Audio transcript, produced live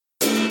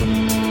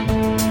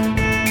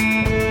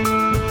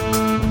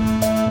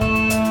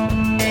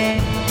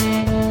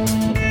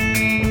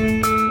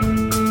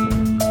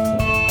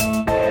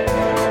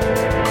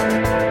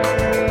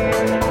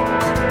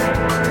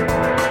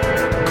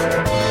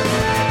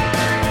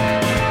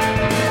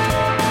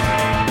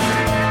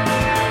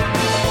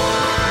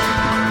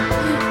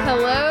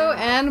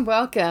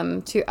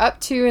welcome to Up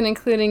to and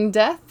Including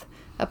Death,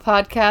 a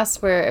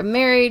podcast where a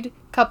married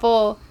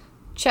couple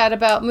chat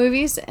about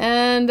movies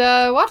and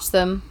watch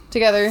them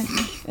together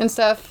and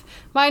stuff.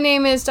 My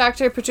name is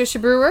Dr. Patricia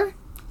Brewer.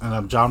 And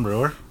I'm John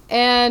Brewer.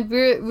 And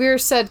we're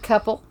said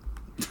couple.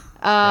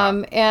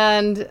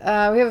 And we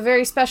have a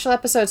very special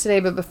episode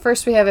today, but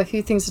first we have a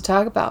few things to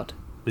talk about.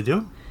 We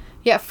do?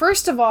 Yeah,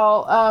 first of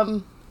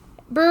all,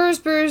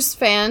 Brewers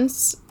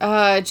fans,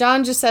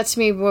 John just said to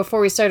me before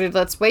we started,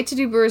 let's wait to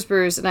do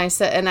Brewers, and I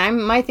said,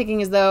 and my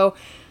thinking is though,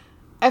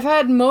 I've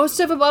had most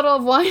of a bottle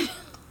of wine.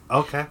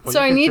 Okay. Well, so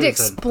I need to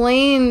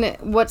explain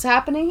what's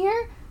happening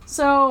here.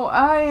 So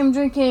I am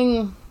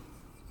drinking,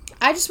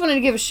 I just wanted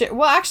to give a shit,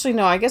 well actually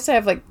no, I guess I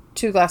have like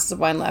 2 glasses of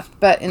wine left,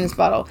 but in this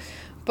bottle.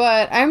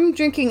 But I'm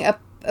drinking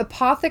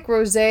Apothic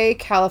Rosé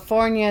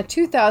California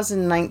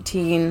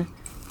 2019.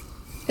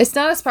 It's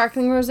not a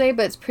sparkling rosé,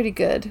 but it's pretty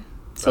good.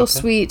 It's a little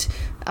sweet.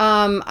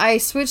 I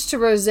switched to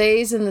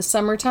rosés in the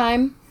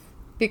summertime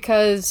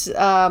because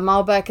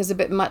Malbec is a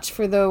bit much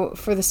for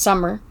the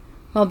summer.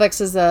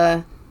 Malbec is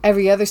a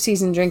every other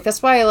season drink.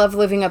 That's why I love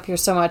living up here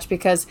so much,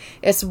 because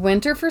it's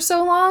winter for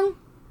so long.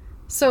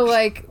 So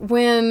like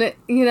when,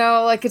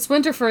 like it's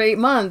winter for 8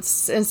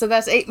 months, and so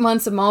that's 8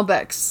 months of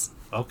Malbecs.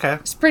 Okay.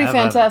 It's pretty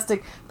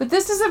fantastic. But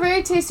this is a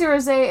very tasty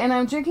rosé, and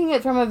I'm drinking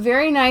it from a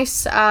very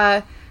nice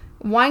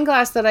wine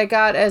glass that I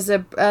got as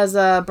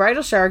a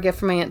bridal shower gift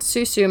from my Aunt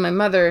Susu, my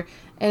mother,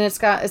 and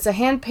it's a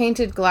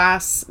hand-painted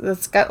glass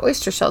that's got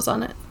oyster shells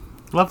on it.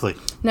 Lovely.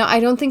 Now,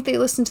 I don't think they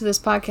listen to this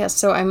podcast,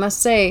 so I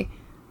must say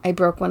I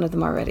broke one of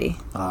them already.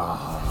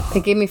 Oh, they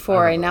gave me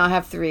 4. I now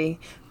have 3.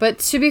 But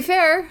to be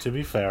fair,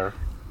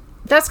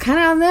 that's kind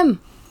of on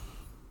them.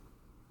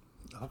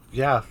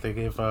 Yeah, they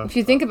gave if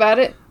you think about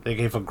it. They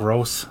gave a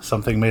gross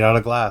something made out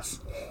of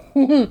glass.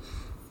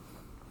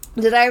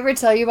 Did I ever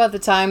tell you about the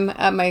time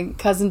at my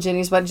cousin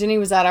Ginny's wedding? Ginny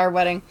was at our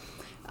wedding.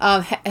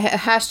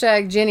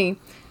 Hashtag Ginny.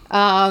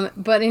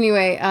 But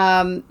anyway,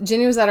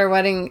 Ginny was at our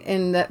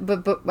wedding,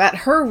 but at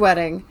her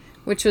wedding,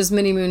 which was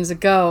many moons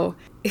ago,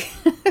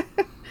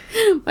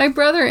 my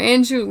brother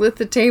Andrew lit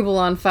the table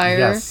on fire.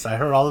 Yes, I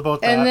heard all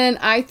about that. And then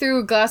I threw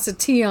a glass of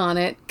tea on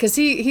it, because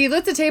he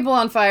lit the table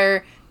on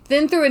fire,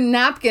 then threw a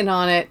napkin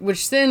on it,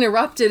 which then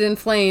erupted in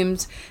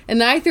flames,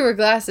 and I threw a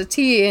glass of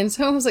tea, and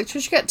someone was like,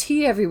 Trish, you got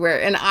tea everywhere,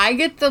 and I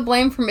get the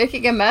blame for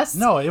making a mess?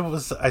 No,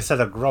 I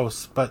said a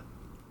gross, but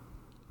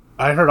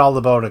I heard all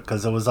about it,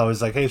 because it was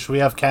always like, hey, should we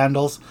have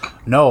candles?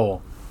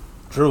 No,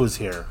 Drew's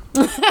here.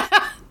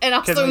 And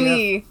also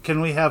me. Can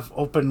we have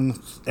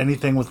open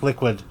anything with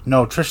liquid?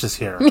 No, Trish is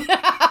here.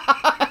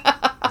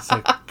 It's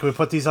like, can we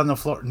put these on the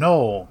floor?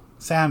 No,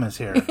 Sam is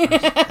here.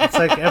 It's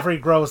like every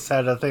gross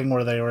had a thing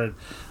where they would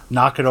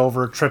knock it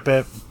over, trip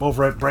it,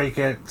 over it, break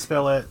it,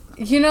 spill it.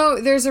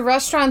 There's a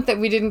restaurant that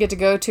we didn't get to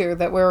go to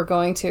that we were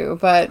going to,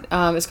 but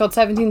it's called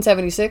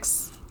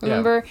 1776,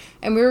 remember? Yeah.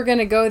 And we were going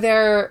to go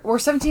there, or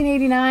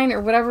 1789, or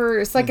whatever.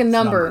 It's like a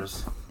number.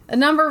 Numbers. A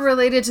number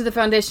related to the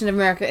Foundation of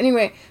America.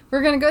 Anyway, we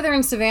were going to go there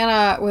in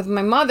Savannah with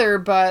my mother,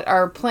 but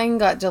our plane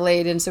got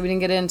delayed, and so we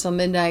didn't get in until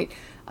midnight.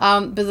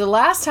 But the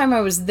last time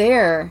I was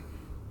there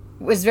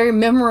was very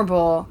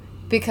memorable,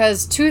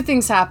 because 2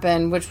 things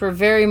happened, which were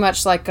very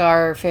much like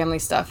our family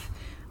stuff.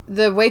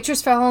 The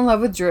waitress fell in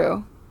love with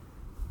Drew,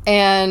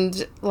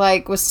 and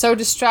was so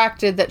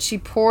distracted that she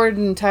poured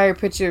an entire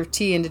pitcher of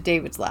tea into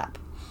David's lap.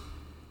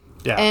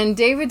 Yeah. And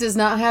David does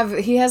not have,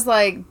 he has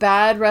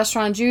bad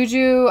restaurant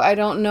juju. I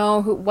don't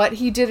know what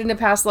he did in a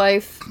past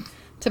life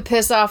to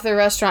piss off the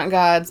restaurant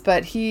gods,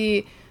 but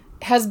he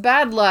has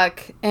bad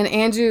luck, and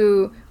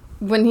Andrew,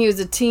 when he was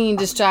a teen,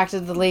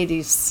 distracted the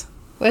ladies.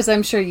 As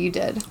I'm sure you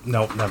did.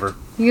 Nope, never.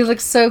 You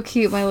look so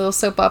cute, my little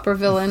soap opera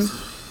villain.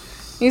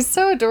 He's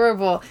so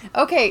adorable.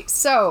 Okay,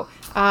 so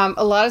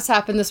a lot has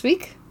happened this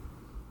week.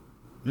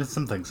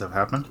 Some things have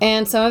happened.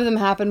 And some of them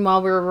happened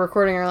while we were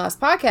recording our last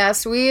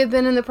podcast. We have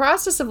been in the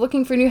process of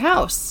looking for a new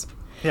house.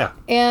 Yeah.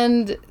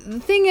 And the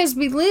thing is,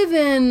 we live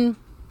in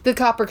the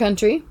Copper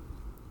Country.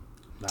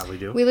 That we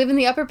do. We live in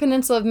the Upper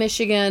Peninsula of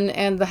Michigan,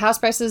 and the house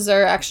prices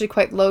are actually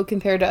quite low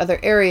compared to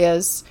other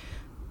areas.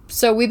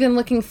 So we've been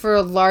looking for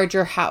a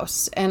larger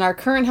house, and our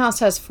current house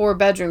has 4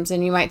 bedrooms,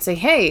 and you might say,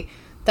 hey,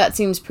 that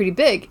seems pretty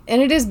big. And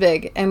it is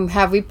big. And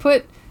have we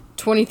put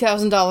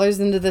 $20,000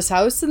 into this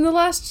house in the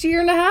last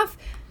year and a half?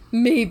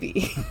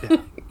 Maybe.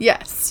 Yeah.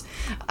 Yes.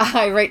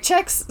 I write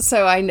checks,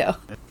 so I know.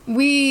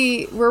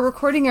 We were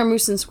recording our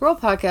Moose and Squirrel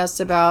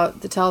podcast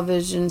about the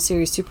television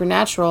series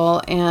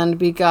Supernatural, and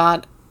we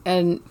got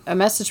a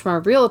message from our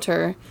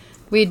realtor.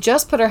 We had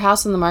just put our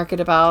house on the market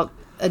about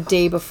a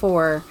day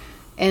before,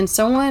 and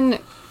someone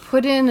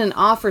put in an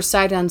offer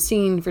sight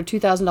unseen for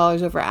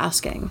 $2,000 over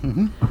asking.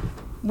 Mm-hmm.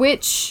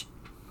 Which,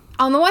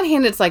 on the one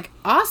hand, it's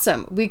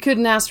awesome. We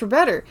couldn't ask for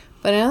better.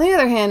 But on the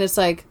other hand, it's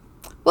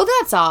well,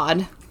 that's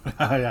odd.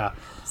 Yeah.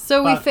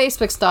 So we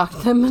Facebook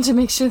stalked them to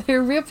make sure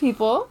they're real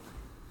people.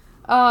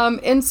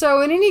 And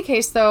so in any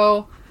case,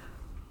 though,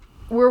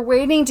 we're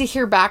waiting to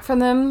hear back from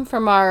them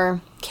from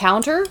our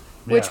counter,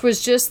 which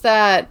was just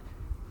that,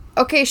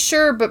 okay,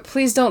 sure, but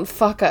please don't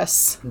fuck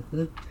us.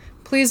 Mm-hmm.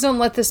 please don't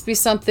let this be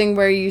something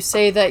where you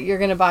say that you're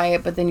going to buy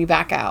it, but then you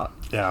back out.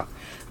 Yeah.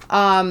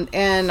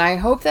 And I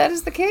hope that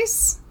is the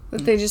case,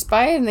 that they just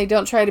buy it and they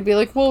don't try to be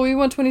like, well, we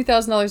want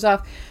 $20,000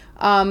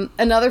 off.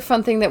 Another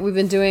fun thing that we've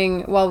been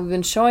doing while we've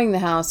been showing the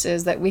house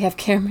is that we have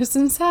cameras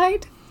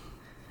inside.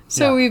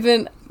 So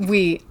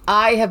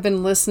I have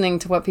been listening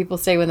to what people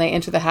say when they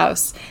enter the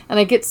house, and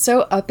I get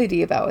so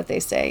uppity about what they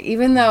say,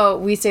 even though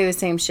we say the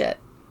same shit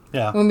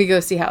when we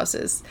go see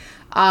houses.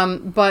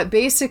 But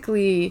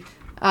basically,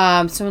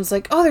 someone's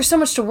like, oh, there's so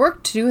much to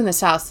work to do in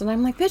this house. And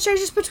I'm like, bitch, I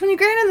just put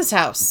 $20,000 in this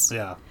house.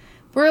 Yeah.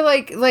 We're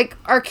like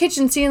our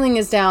kitchen ceiling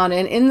is down,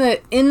 and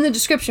in the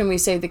description we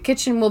say the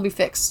kitchen will be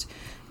fixed.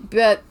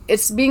 But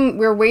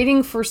we're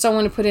waiting for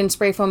someone to put in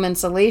spray foam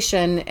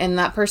insulation, and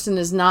that person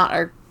is not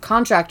our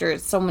contractor.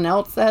 It's someone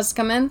else that has to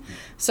come in.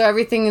 So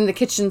everything in the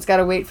kitchen's got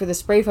to wait for the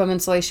spray foam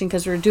insulation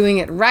because we're doing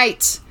it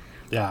right.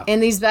 Yeah.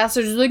 And these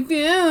bastards are like,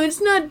 no,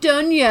 it's not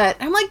done yet.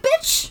 I'm like,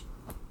 bitch,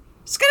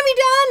 it's gonna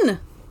be done.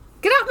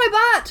 Get off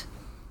my butt.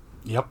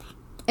 Yep.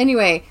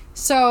 Anyway,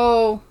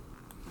 so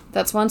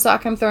that's one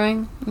sock I'm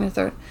throwing. I'm gonna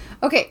throw it.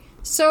 Okay.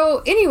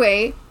 So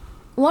anyway,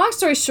 long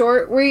story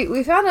short,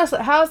 we found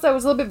a house that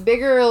was a little bit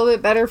bigger, a little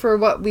bit better for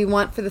what we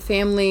want for the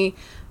family.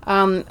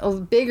 A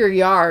bigger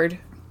yard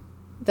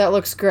that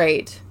looks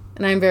great,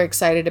 and I'm very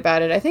excited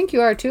about it. I think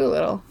you are too, a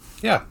little.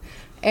 Yeah.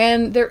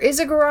 And there is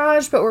a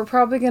garage, but we're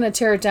probably going to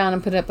tear it down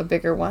and put up a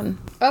bigger one.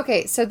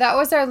 Okay, so that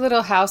was our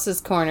little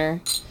houses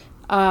corner.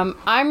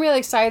 I'm really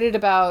excited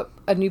about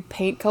a new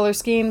paint color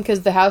scheme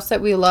because the house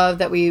that we love,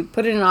 that we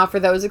put in an offer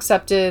that was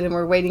accepted, and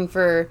we're waiting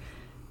for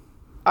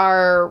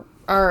our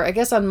I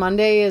guess on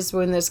Monday is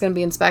when it's going to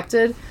be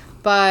inspected.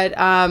 But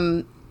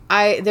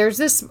there's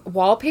this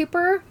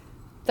wallpaper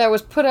that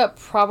was put up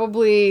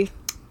probably,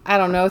 I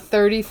don't know,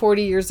 30,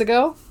 40 years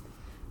ago.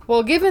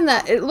 Well, given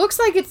that it looks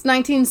like it's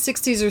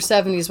 1960s or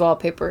 70s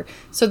wallpaper.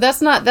 So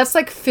that's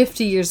like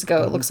 50 years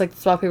ago. It looks like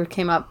this wallpaper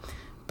came up.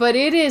 But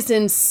it is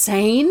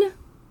insane,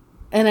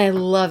 and I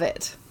love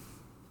it.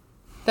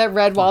 That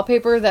red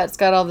wallpaper that's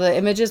got all the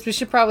images. We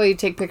should probably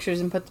take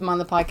pictures and put them on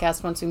the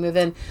podcast once we move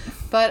in.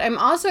 But I'm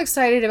also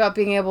excited about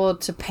being able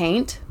to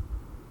paint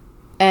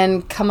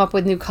and come up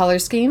with new color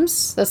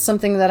schemes. That's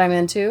something that I'm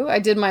into. I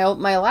did my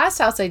last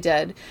house I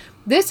did.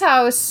 This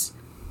house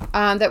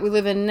that we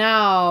live in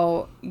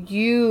now,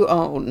 you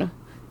own.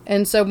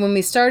 And so when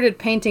we started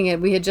painting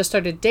it, we had just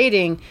started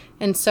dating.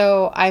 And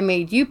so I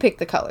made you pick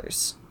the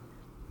colors.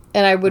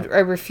 And I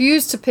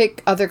refused to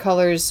pick other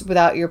colors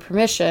without your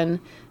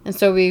permission. And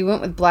so we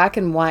went with black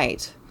and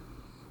white.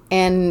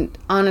 And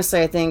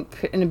honestly, I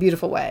think in a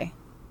beautiful way.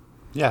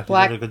 Yeah,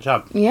 you did a good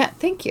job. Yeah,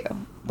 thank you.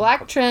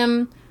 Black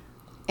trim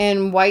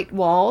and white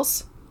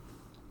walls.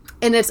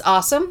 And it's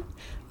awesome.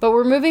 But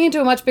we're moving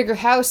into a much bigger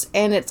house,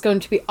 and it's going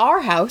to be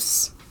our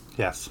house.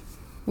 Yes.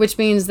 Which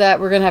means that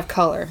we're going to have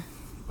color.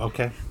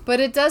 Okay. But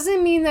it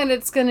doesn't mean that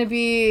it's going to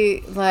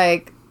be,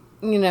 like,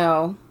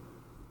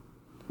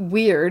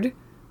 weird.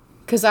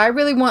 Because I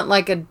really want,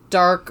 like, a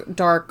dark,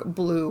 dark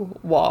blue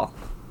wall.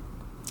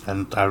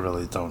 And I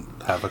really don't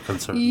have a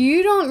concern.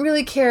 You don't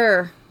really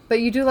care, but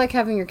you do like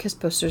having your Kiss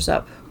posters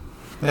up.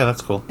 Yeah,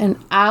 that's cool. And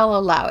I'll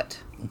allow it.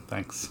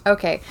 Thanks.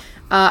 Okay.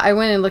 I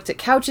went and looked at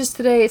couches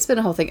today. It's been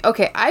a whole thing.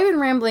 Okay, I've been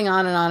rambling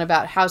on and on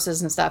about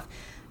houses and stuff.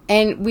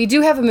 And we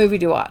do have a movie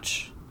to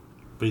watch.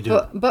 We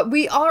do. But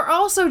we are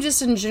also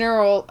just in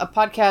general a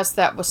podcast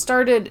that was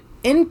started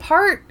in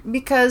part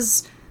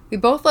because we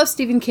both love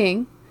Stephen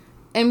King.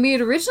 And we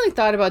had originally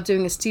thought about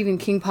doing a Stephen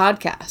King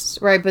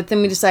podcast, right? But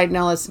then we decided,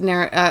 no, let's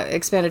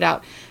expand it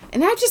out.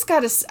 And I just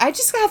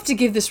have to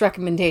give this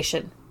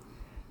recommendation.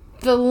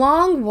 The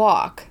Long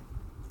Walk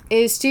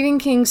is Stephen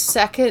King's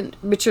second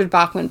Richard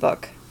Bachman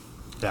book.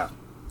 Yeah.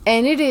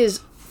 And it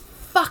is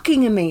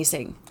fucking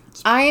amazing.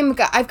 I've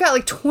got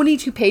like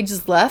 22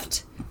 pages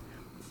left.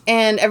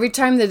 And every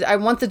time that I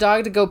want the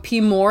dog to go pee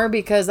more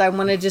because I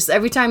want to just,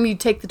 every time you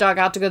take the dog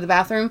out to go to the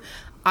bathroom,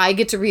 I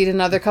get to read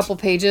another couple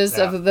pages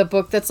of the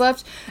book that's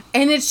left.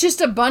 And it's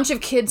just a bunch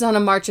of kids on a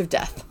march of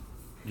death.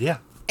 Yeah.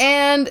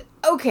 And,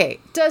 okay,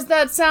 does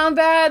that sound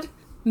bad?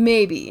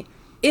 Maybe.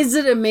 Is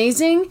it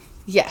amazing?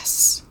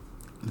 Yes.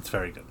 It's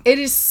very good. It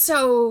is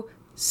so,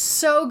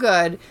 so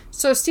good.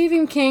 So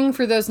Stephen King,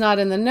 for those not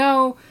in the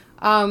know,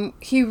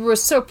 he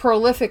was so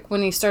prolific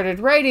when he started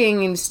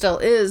writing, and still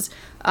is,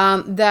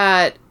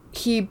 that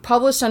he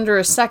published under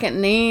a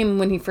second name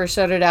when he first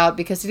started out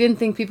because he didn't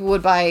think people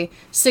would buy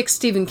 6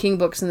 Stephen King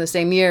books in the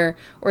same year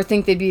or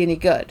think they'd be any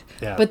good.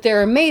 Yeah. But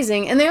they're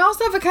amazing. And they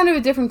also have a kind of a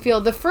different feel.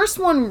 The first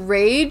one,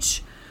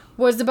 Rage,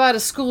 was about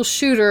a school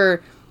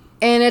shooter,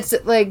 and it's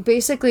like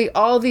basically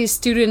all these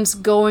students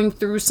going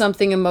through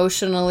something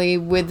emotionally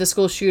with the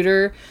school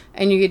shooter,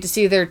 and you get to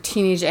see their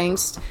teenage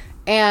angst.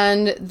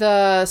 And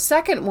the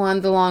second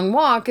one, The Long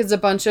Walk, is a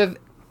bunch of,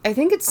 I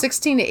think it's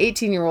 16 to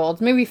 18-year-olds,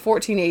 maybe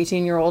 14 to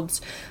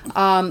 18-year-olds,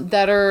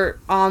 that are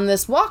on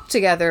this walk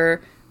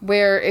together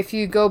where if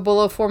you go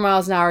below 4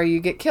 miles an hour, you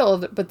get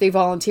killed, but they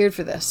volunteered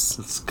for this.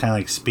 It's kind of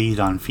like Speed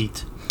on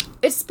feet.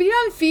 It's Speed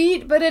on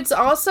feet, but it's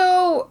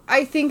also,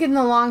 I think in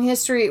the long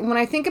history, when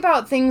I think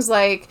about things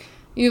like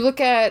You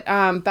look at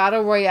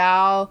Battle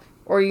Royale,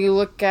 or you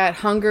look at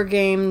Hunger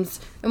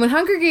Games. And when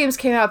Hunger Games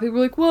came out, people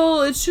were like,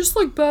 well, it's just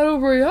like Battle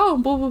Royale,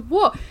 blah, blah,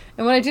 blah.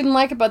 And what I didn't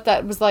like about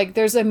that was, like,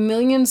 there's a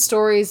million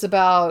stories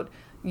about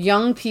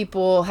young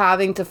people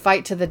having to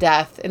fight to the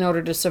death in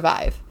order to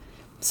survive.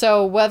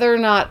 So whether or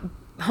not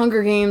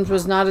Hunger Games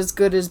was not as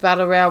good as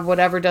Battle Royale,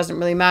 whatever, doesn't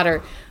really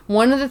matter.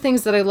 One of the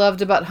things that I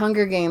loved about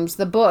Hunger Games,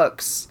 the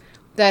books,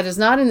 that is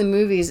not in the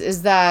movies,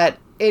 is that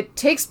it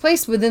takes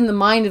place within the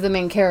mind of the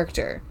main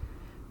character.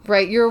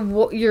 Right,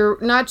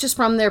 you're not just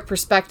from their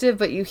perspective,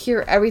 but you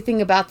hear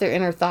everything about their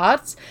inner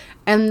thoughts,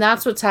 and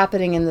that's what's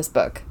happening in this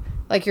book.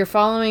 Like, you're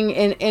following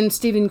in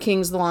Stephen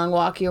King's The Long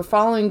Walk, you're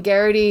following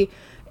Garrity,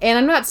 and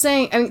I'm not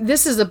saying, I mean,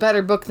 this is a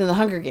better book than The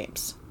Hunger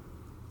Games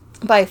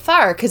by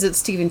far, because it's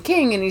Stephen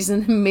King, and he's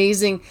an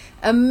amazing,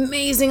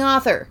 amazing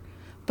author.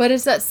 But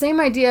it's that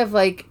same idea of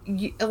like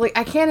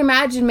I can't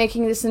imagine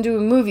making this into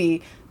a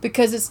movie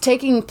because it's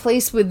taking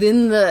place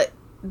within the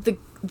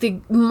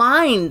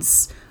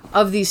minds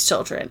of these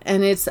children,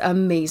 and it's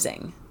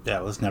amazing. Yeah,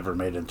 it was never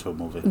made into a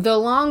movie. The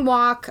Long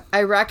Walk,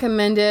 I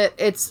recommend it.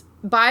 It's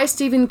by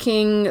Stephen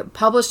King,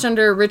 published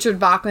under Richard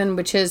Bachman,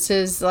 which is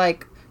his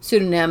like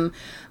pseudonym,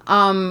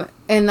 and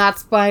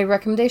that's my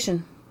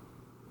recommendation.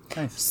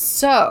 Nice.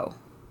 So,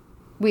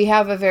 we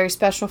have a very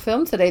special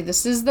film today.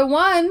 This is the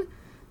one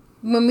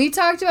when we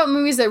talked about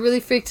movies that really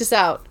freaked us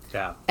out.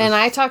 Yeah. And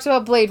I talked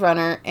about Blade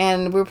Runner,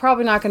 and we're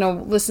probably not going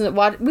to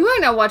watch. We might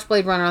not watch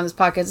Blade Runner on this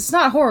podcast. It's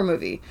not a horror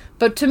movie,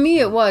 but to me,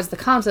 it was the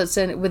concepts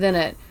within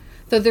it.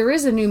 Though there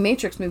is a new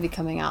Matrix movie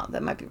coming out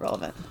that might be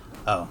relevant.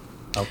 Oh,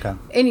 okay.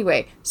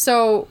 Anyway,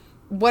 so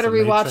what are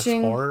we Matrix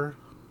watching? Horror?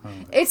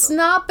 It's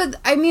not, but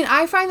I mean,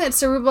 I find that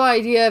cerebral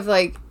idea of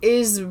like,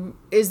 is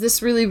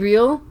this really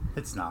real?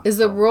 It's not. Is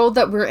the world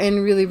that we're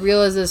in really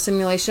real as a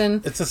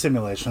simulation? It's a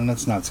simulation.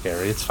 It's not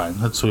scary. It's fine.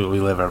 That's what we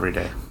live every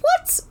day.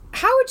 What?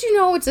 How would you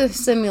know it's a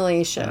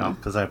simulation?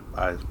 Because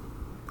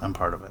I'm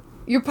part of it.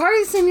 You're part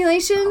of the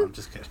simulation? No, I'm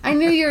just kidding. I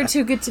knew you were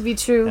too good to be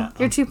true. Yeah,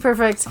 You're too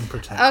perfect. I'm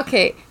pretending.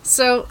 Okay,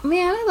 so,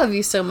 man, I love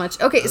you so much.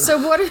 Okay, so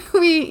what are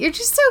we... You're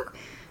just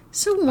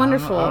so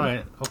wonderful. All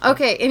right.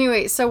 Okay,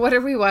 anyway, so what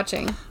are we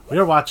watching? We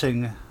are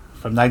watching,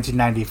 from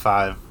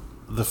 1995,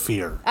 The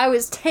Fear. I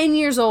was 10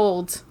 years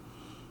old.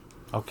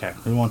 Okay,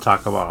 we won't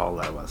talk about how old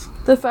I was.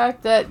 The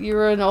fact that you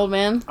were an old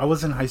man? I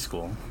was in high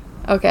school.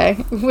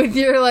 Okay, with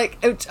your, like...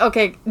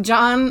 Okay,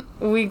 John,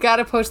 we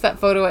gotta post that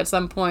photo at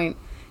some point.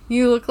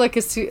 You look like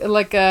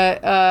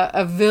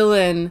a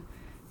villain.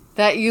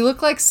 That you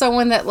look like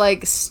someone that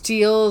like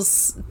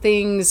steals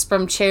things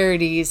from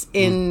charities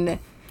in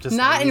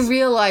not in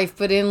real life,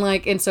 but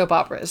in soap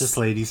operas. Just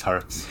ladies'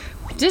 hearts.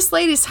 Just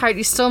ladies' heart.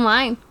 You stole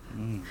mine.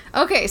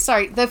 Okay,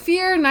 sorry. The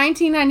Fear,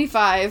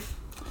 1995.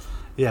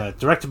 Yeah,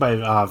 directed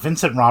by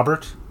Vincent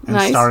Robert and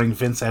starring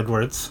Vince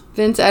Edwards.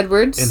 Vince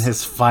Edwards in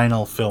his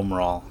final film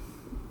role.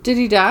 Did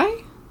he die?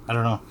 I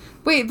don't know.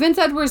 Wait, Vince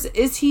Edwards,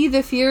 is he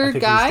the Fear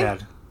guy? He's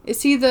dead.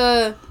 Is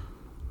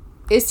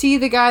he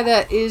the guy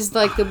that is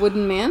like the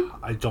wooden man?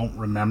 I don't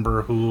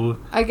remember who.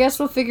 I guess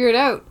we'll figure it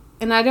out.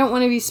 And I don't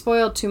want to be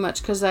spoiled too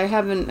much because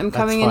I'm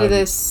coming into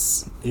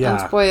this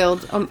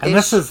unspoiled. And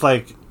this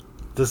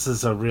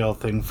is a real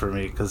thing for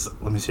me because,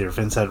 let me see here,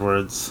 Vince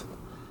Edwards,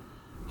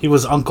 he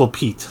was Uncle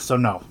Pete, so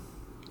no.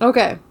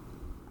 Okay.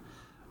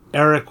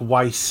 Eric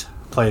Weiss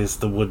plays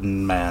the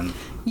wooden man.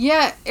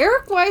 Yeah,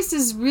 Eric Weiss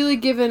is really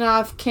giving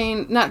off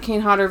not Kane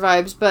Hodder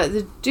vibes, but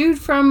the dude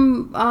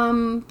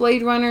from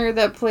Blade Runner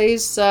that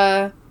plays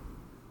one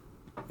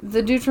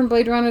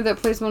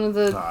of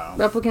the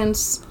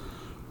replicants.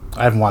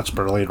 I haven't watched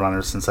Blade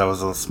Runner since I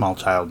was a small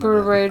child.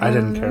 I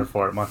didn't care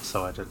for it much,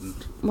 so I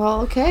didn't.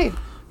 Well, okay.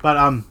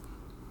 But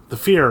The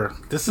Fear,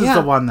 this is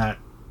the one that,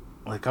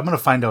 like, I'm gonna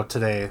find out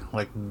today,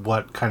 like,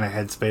 what kind of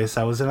headspace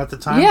I was in at the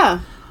time.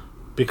 Yeah.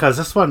 Because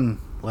this one,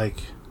 like,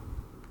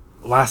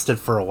 lasted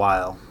for a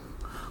while.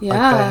 Yeah.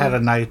 Like, I had a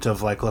night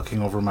of, like,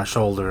 looking over my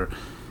shoulder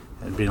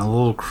and being a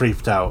little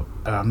creeped out.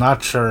 And I'm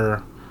not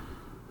sure,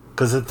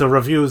 because the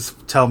reviews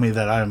tell me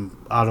that I'm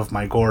out of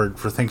my gourd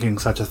for thinking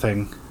such a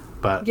thing.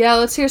 But yeah,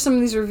 let's hear some of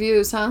these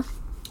reviews, huh?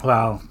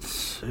 Well,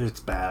 it's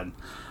bad.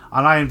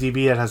 On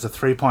IMDb, it has a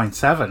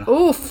 3.7.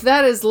 Oof,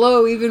 that is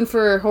low even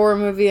for a horror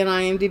movie on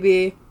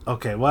IMDb.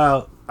 Okay,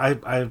 well,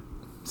 I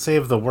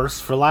saved the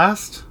worst for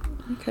last.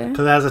 Okay.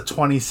 Because it has a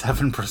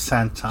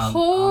 27% on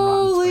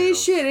Holy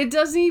shit, it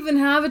doesn't even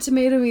have a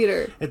tomato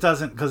meter. It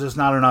doesn't, because there's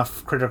not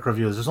enough critic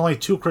reviews. There's only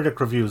 2 critic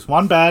reviews.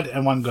 One bad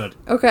and one good.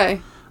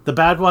 Okay. The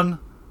bad one,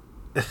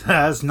 it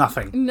has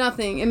nothing.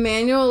 Nothing.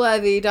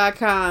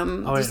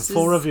 EmmanuelLevy.com. Oh, wait,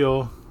 full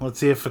review. Let's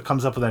see if it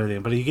comes up with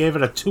anything. But he gave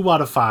it a 2 out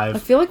of 5. I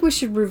feel like we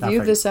should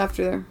review this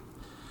after.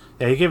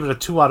 Yeah, he gave it a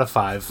 2 out of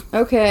 5.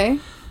 Okay.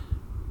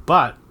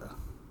 But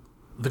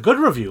the good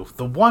review,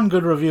 the one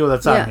good review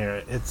that's on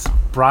here, it's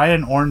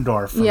Brian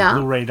Orndorff from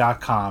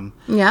Blu-ray.com.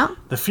 Yeah.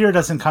 The fear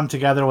doesn't come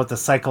together with the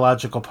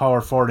psychological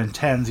power Ford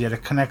intends, yet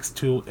it connects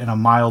to in a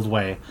mild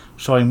way,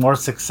 showing more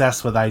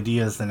success with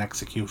ideas than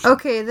execution.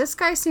 Okay, this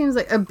guy seems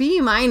like a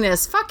B-.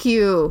 Fuck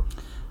you.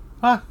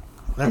 Well,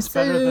 That's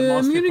better than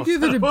most I'm people gonna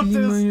give said it a about B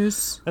this.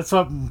 minus. That's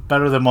what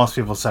better than most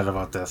people said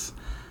about this.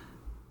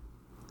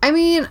 I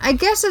mean, I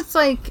guess it's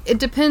like, it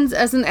depends.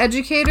 As an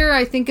educator,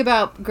 I think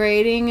about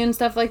grading and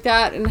stuff like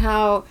that, and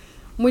how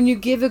when you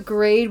give a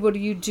grade, what do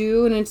you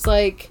do? And it's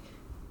like,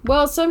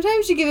 well,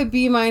 sometimes you give a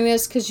B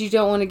minus because you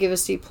don't want to give a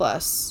C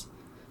plus.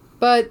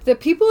 But the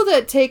people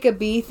that take a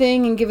B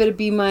thing and give it a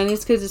B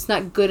minus because it's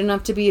not good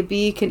enough to be a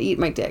B can eat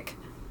my dick.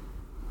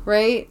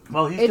 Right?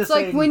 Well, he's it's just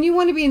like saying, when you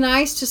want to be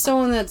nice to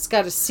someone that's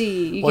got a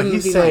C, you give them a B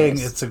he's saying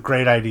minus. it's a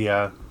great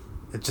idea.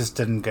 It just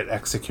didn't get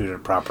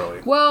executed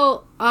properly.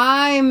 Well,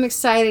 I'm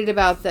excited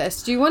about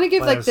this. Do you want to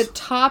give, like, the There's-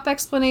 top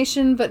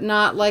explanation, but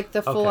not, like,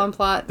 the full-on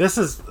plot? This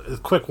is a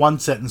quick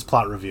one-sentence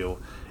plot review.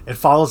 It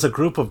follows a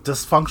group of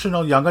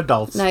dysfunctional young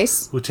adults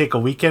Nice. who take a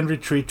weekend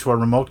retreat to a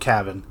remote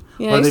cabin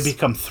where Nice. they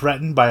become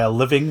threatened by a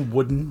living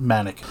wooden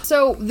mannequin.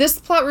 So, this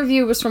plot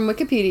review was from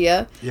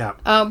Wikipedia. Yeah.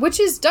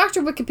 Which is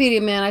Dr.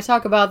 Wikipedia, man. I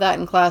talk about that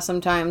in class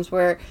sometimes,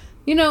 where,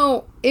 you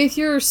know, if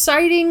you're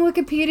citing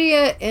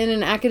Wikipedia in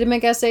an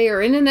academic essay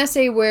or in an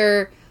essay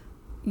where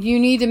you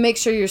need to make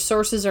sure your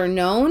sources are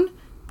known,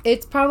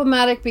 it's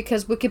problematic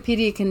because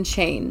Wikipedia can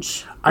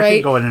change. Right? I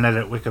could go in and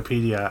edit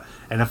Wikipedia,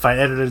 and if I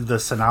edited the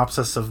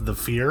synopsis of The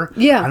Fear,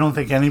 Yeah. I don't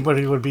think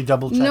anybody would be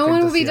double-checking. No one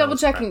to will be see how double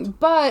it's checking. correct.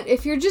 But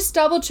if you're just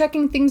double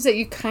checking things that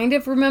you kind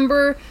of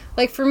remember,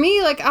 like for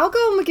me, like I'll go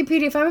on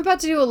Wikipedia if I'm about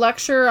to do a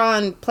lecture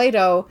on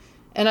Plato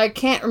and I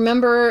can't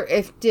remember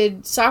if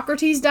did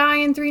Socrates die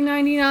in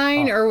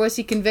 399 or was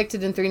he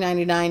convicted in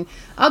 399.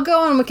 I'll go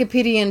on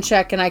Wikipedia and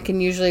check and I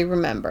can usually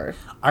remember.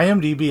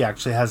 IMDb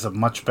actually has a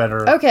much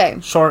better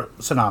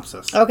short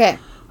synopsis. Okay.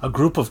 A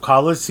group of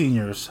college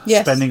seniors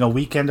Yes. spending a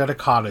weekend at a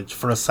cottage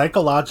for a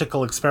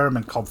psychological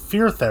experiment called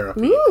fear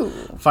therapy Ooh.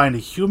 find a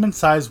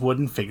human-sized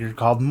wooden figure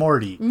called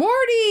Morty,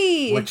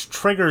 Morty! which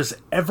triggers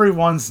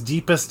everyone's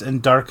deepest and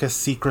darkest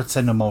secrets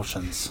and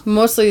emotions.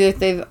 Mostly that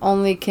they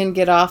only can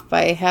get off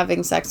by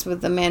having sex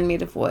with a man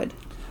made of wood.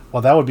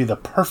 Well, that would be the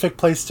perfect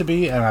place to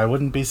be, and I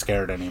wouldn't be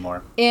scared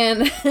anymore.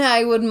 And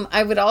I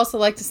would also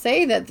like to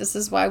say that this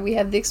is why we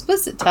have the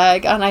explicit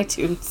tag on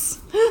iTunes.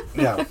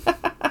 Yeah.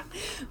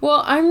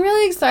 Well, I'm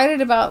really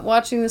excited about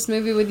watching this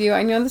movie with you.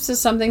 I know this is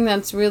something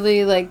that's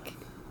really, like,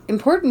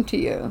 important to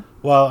you.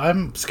 Well,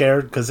 I'm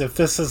scared because if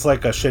this is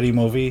like a shitty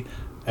movie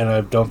and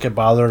I don't get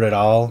bothered at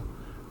all,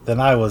 then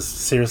I was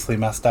seriously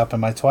messed up in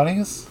my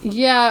 20s.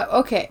 Yeah,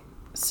 okay.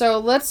 So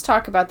let's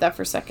talk about that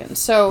for a second.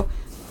 So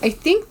I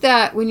think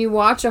that when you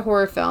watch a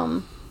horror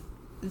film,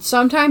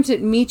 sometimes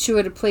it meets you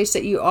at a place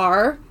that you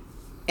are,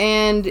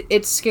 and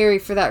it's scary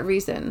for that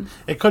reason.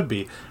 It could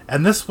be.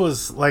 And this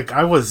was like,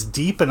 I was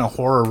deep in a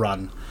horror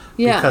run.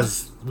 Yeah.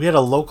 Because we had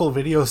a local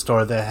video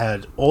store that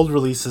had old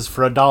releases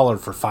for $1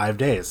 for 5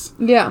 days.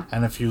 Yeah.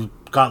 And if you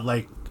got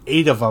like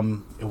 8 of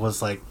them, it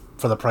was like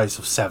for the price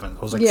of 7.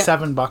 It was like Yeah.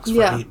 $7 for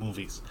Yeah. 8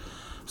 movies.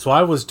 So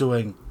I was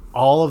doing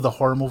all of the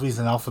horror movies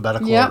in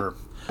alphabetical Yep. order.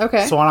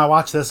 Okay. So when I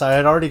watched this, I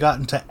had already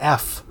gotten to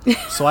F.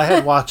 So I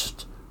had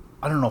watched,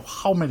 I don't know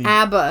how many,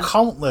 ABBA.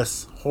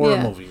 countless horror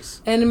Yeah.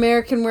 movies. An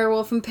American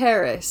Werewolf in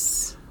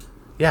Paris.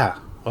 Yeah.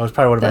 Well, it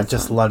probably would have been That's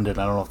just fun. London.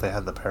 I don't know if they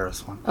had the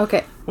Paris one. Okay.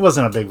 It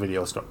wasn't a big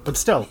video store. But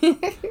still,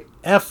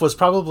 F was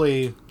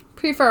probably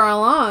Pretty far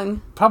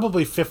along.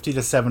 50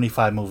 to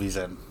 75 movies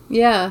in.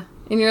 Yeah.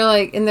 And you're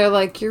like, and they're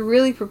like, you're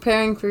really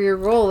preparing for your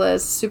role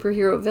as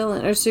superhero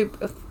villain or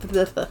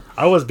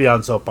I was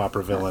beyond soap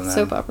opera villain then.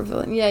 soap opera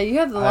villain. Yeah, you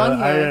have the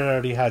long I hair.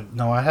 already had,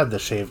 no, I had the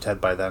shaved head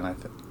by then, I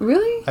think.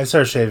 Really? I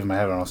started shaving my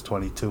head when I was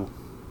 22.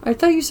 I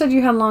thought you said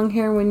you had long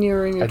hair when you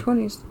were in your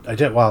 20s. I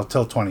did, well,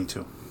 till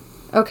 22.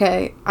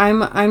 Okay,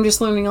 I'm just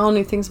learning all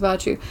new things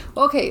about you.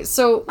 Okay,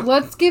 so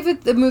let's give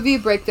it the movie a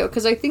break though,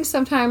 because I think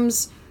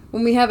sometimes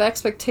when we have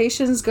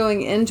expectations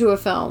going into a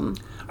film.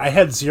 I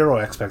had zero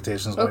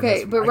expectations. going Okay,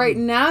 into- but right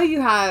now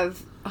you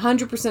have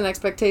 100%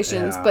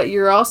 expectations, Yeah. but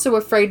you're also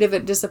afraid of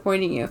it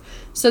disappointing you.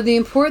 So the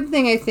important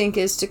thing I think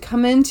is to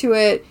come into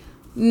it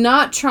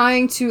not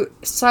trying to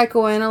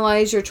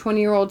psychoanalyze your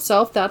 20-year-old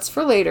self. That's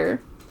for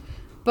later.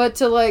 But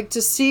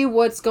to see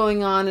what's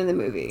going on in the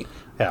movie.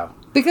 Yeah.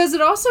 Because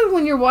it also,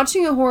 when you're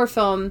watching a horror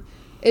film,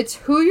 it's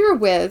who you're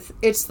with,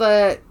 it's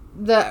the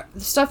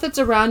stuff that's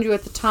around you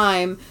at the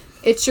time,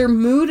 it's your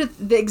mood,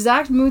 the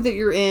exact mood that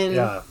you're in.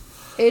 Yeah.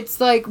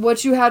 It's like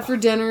what you had for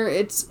dinner.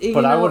 It's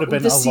I would have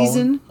been the alone.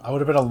 season. I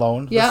would have been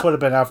alone. Yeah. This would have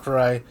been after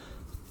I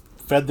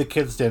fed the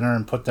kids dinner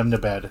and put them to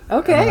bed.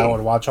 Okay. And then I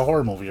would watch a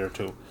horror movie or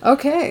two.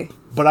 Okay.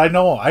 But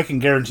I can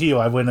guarantee you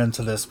I went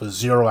into this with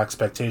zero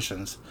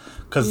expectations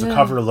because the Yeah.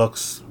 cover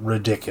looks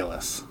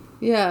ridiculous.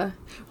 Yeah.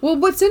 Well,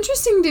 what's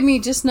interesting to me,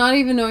 just not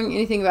even knowing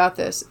anything about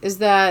this, is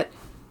that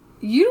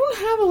you don't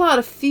have a lot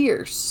of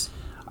fears.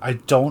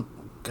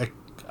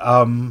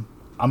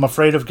 I'm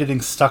afraid of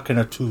getting stuck in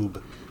a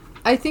tube.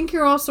 I think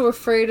you're also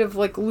afraid of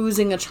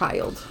losing a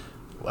child.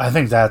 I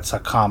think that's a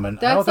common.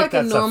 I don't That's think like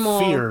a that's normal-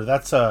 a fear.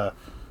 That's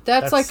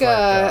That's like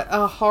like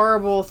a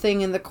horrible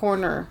thing in the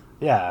corner.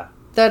 yeah.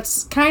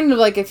 that's kind of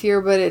like a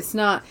fear, but it's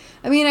not.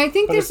 I mean, I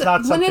think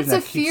But when it's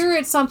a fear,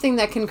 it's something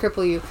that can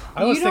cripple you.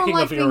 I was you don't thinking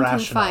like of being irrational.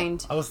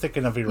 confined. I was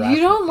thinking of irrational.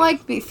 You don't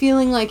like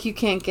feeling like you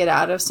can't get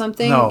out of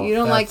something. No, you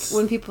don't like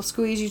when people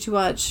squeeze you too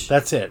much.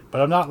 That's it.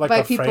 But I'm not like By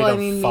afraid people, of I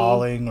mean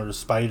falling or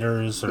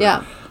spiders or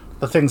Yeah.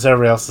 the things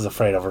everybody else is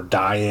afraid of, or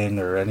dying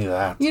or any of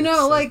that. You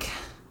know, like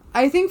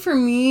I think for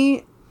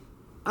me,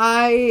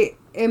 I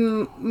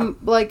am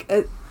like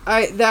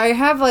I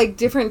have like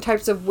different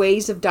types of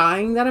ways of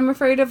dying that I'm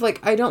afraid of.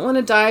 Like I don't want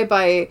to die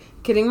by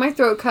getting my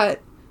throat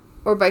cut,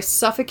 or by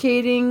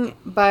suffocating,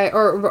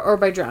 or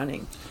by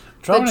drowning.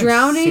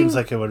 Drowning seems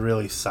like it would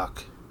really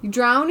suck.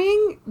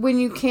 Drowning when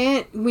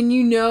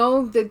you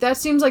know that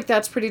seems like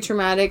that's pretty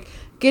traumatic.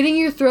 Getting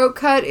your throat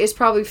cut is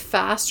probably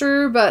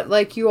faster, but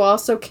like you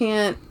also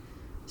can't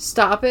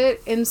stop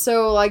it. And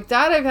so like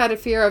that I've had a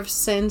fear of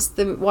since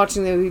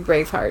watching the movie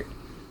Braveheart,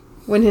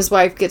 when his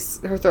wife gets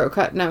her throat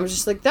cut, and I was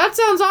just like, that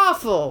sounds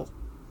awful.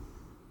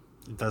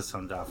 It does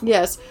sound awful.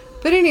 Yes.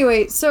 But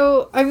anyway,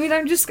 so I mean,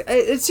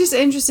 it's just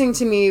interesting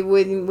to me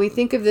when we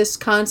think of this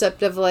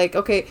concept of like,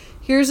 okay,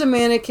 here's a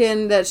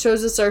mannequin that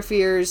shows us our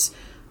fears.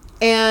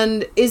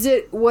 And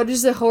what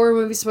is the horror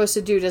movie supposed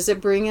to do? Does it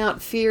bring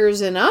out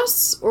fears in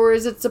us, or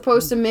is it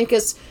supposed to make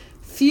us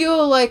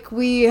feel like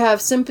we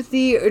have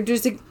sympathy, or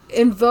does it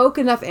invoke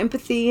enough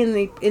empathy in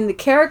the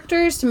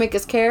characters to make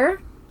us care?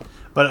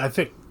 But I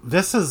think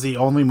this is the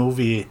only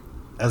movie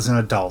as an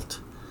adult.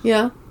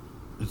 Yeah.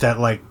 That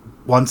like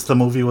once the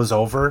movie was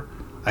over,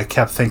 I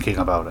kept thinking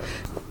about it.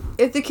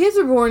 If the kids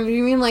were born, do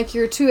you mean like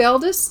your two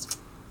eldest?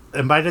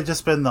 It might have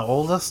just been the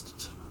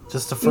oldest.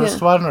 Just the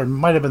first one, or it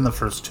might have been the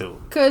first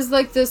two. Because,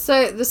 like, the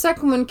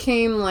second one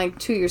came, like,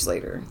 3 years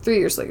later.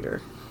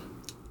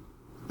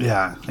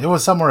 Yeah, it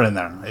was somewhere in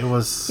there. It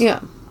was... Yeah.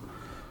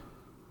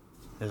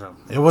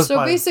 It was...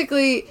 So,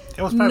 basically,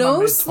 it was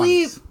no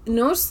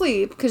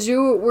sleep, because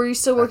were you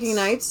still working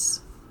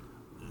nights?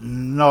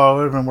 No, I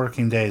would have been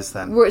working days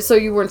then. So,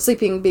 you weren't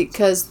sleeping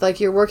because, like,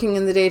 you're working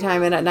in the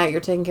daytime, and at night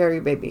you're taking care of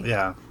your baby.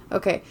 Yeah.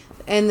 Okay.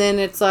 And then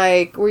it's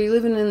like, were you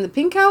living in the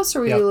pink house, or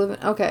were you living...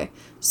 Okay.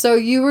 So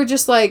you were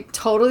just, like,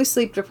 totally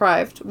sleep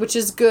deprived, which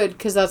is good,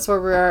 because that's where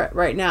we're at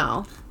right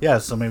now. Yeah,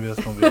 so maybe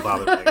this movie will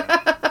bother me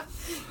again.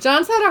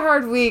 John's had a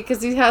hard week,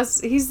 because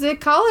he's a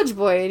college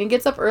boy, and he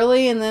gets up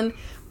early, and then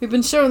we've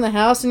been showing the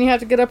house, and you have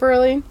to get up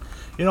early.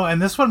 You know,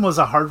 and this one was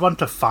a hard one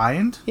to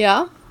find.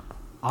 Yeah.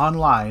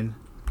 Online.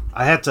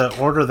 I had to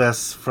order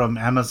this from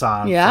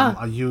Amazon, from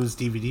a used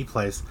DVD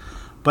place.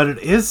 But it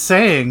is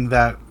saying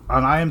that,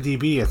 on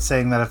IMDb, it's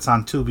saying that it's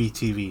on Tubi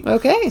TV.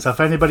 Okay. So if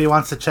anybody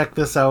wants to check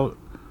this out,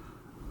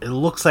 it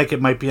looks like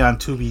it might be on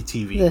Tubi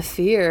TV. The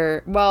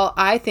fear. Well,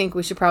 I think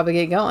we should probably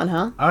get going,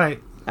 huh? All right.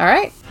 All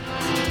right.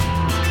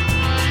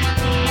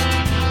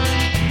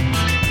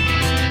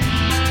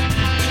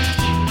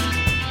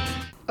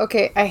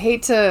 Okay, I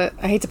hate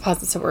to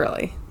pause it so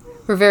early.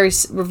 We're very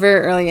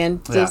early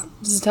in. Does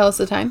it tell us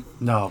the time?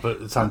 No,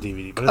 but it's on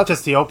DVD. But it's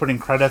just the opening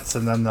credits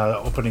and then the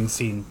opening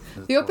scene.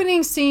 The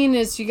opening scene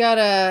is you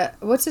got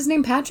what's his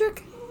name?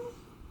 Patrick?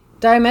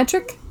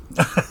 Diametric?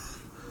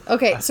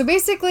 Okay, so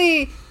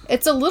basically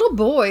it's a little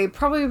boy,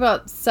 probably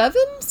about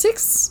 7,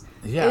 6,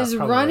 is probably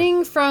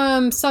running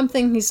from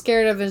something he's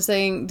scared of and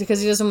saying, because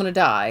he doesn't want to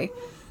die.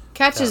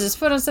 Catches his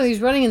foot on something,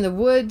 he's running in the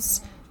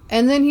woods,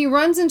 and then he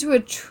runs into a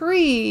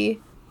tree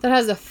that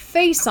has a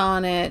face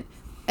on it,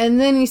 and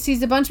then he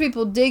sees a bunch of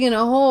people digging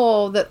a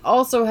hole that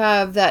also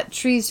have that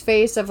tree's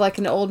face of like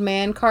an old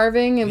man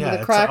carving and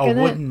with a crack in it.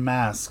 a wooden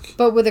mask.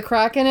 But with a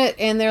crack in it,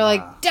 and they're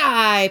like,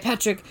 die,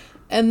 Patrick.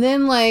 And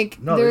then like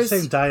no, they're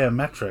saying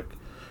Diametric.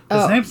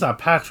 His name's not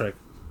Patrick.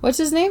 What's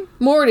his name?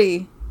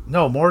 Morty.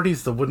 No,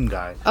 Morty's the wooden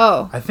guy.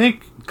 Oh. I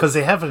think, because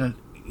they haven't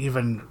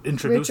even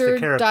introduced the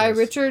characters.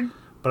 Richard.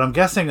 But I'm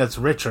guessing it's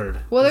Richard.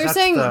 Well,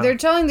 they're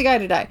telling the guy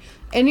to die.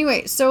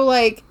 Anyway, so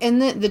like,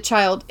 and then the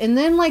child, and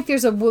then like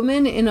there's a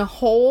woman in a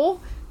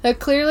hole that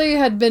clearly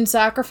had been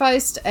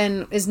sacrificed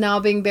and is now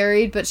being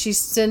buried, but she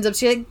sends up,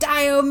 she's like,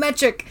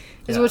 Diametric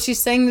is what she's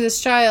saying to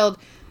this child.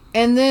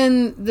 And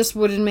then this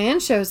wooden man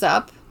shows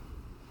up,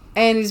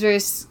 and he's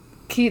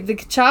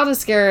the child is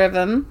scared of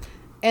him.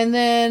 And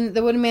then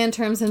the wooden man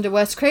turns into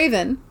Wes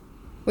Craven,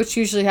 which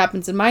usually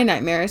happens in my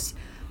nightmares.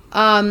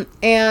 And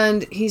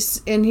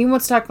he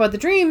wants to talk about the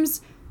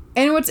dreams.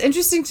 And what's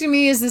interesting to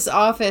me is this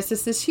office.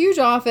 It's this huge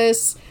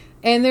office,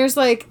 and there's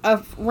like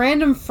a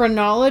random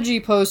phrenology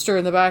poster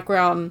in the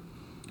background.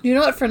 You know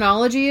what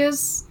phrenology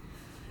is?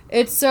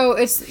 You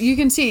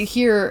can see it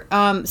here.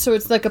 So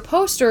it's like a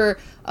poster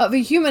of a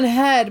human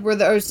head where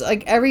there's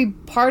like every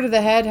part of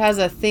the head has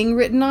a thing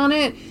written on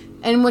it.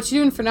 And what you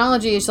do in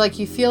phrenology is like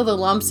you feel the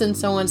lumps in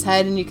someone's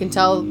head and you can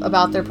tell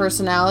about their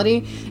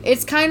personality.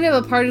 It's kind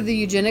of a part of the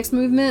eugenics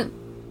movement,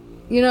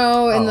 you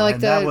know, and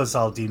that was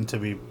all deemed to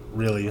be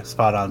really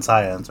spot on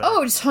science. Right?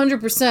 Oh, it's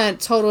 100%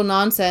 total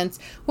nonsense.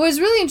 What was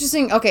really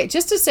interesting, okay,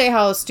 just to say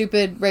how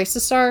stupid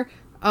racists are,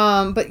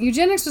 but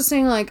eugenics was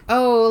saying like,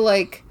 oh,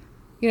 like,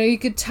 you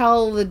could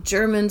tell the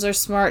Germans are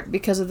smart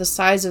because of the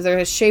size of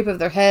their shape of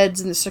their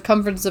heads and the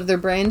circumference of their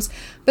brains.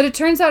 But it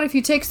turns out if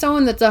you take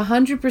someone that's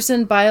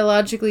 100%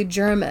 biologically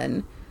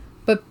German,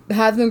 but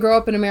have them grow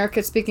up in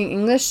America speaking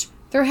English,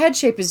 their head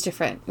shape is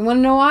different. You want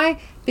to know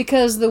why?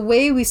 Because the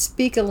way we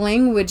speak a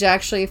language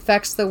actually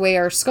affects the way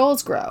our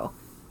skulls grow.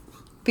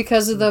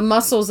 Because of the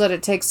muscles that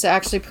it takes to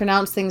actually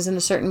pronounce things in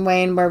a certain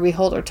way and where we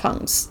hold our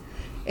tongues.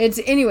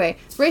 Anyway,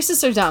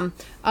 racists are dumb,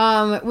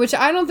 which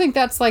I don't think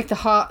that's like the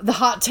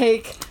hot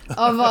take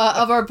of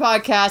our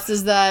podcast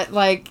is that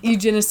like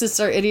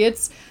eugenicists are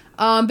idiots.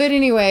 But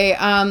anyway,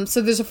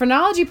 so there's a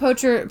phrenology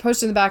poster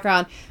in the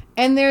background,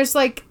 and there's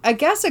like I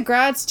guess a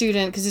grad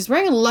student because he's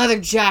wearing a leather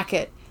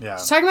jacket. Yeah.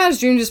 He's talking about his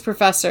dream as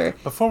professor.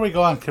 Before we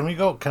go on, can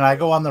I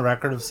go on the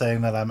record of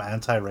saying that I'm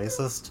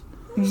anti-racist?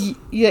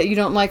 Yeah, you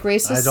don't like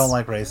racists? I don't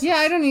like racists. Yeah,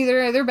 I don't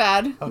either. They're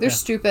bad. Okay. They're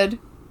stupid.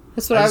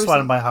 That's what I just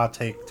wanted my hot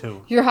take,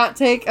 too. Your hot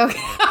take? Okay.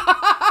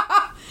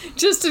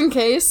 Just in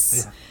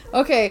case. Yeah.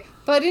 Okay.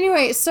 But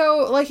anyway,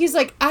 so, like, he's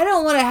like, I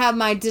don't want to have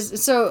my... I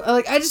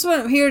just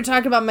want here to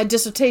talk about my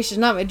dissertation,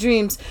 not my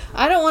dreams.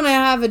 I don't want to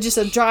have just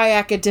a dry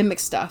academic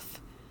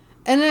stuff.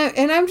 And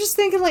I'm just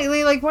thinking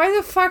lately, like, why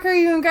the fuck are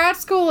you in grad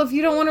school if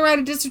you don't want to write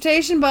a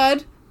dissertation,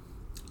 bud?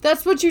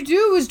 That's what you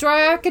do is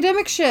dry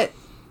academic shit.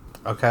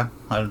 Okay.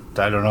 I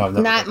don't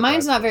know.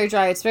 Mine's not very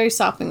dry. It's very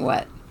sopping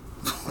wet.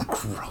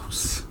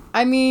 Gross.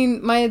 I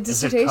mean, my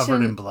dissertation... Is it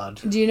covered in blood?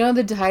 Do you know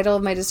the title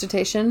of my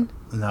dissertation?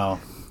 No.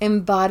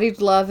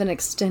 Embodied Love and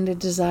Extended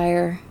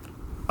Desire.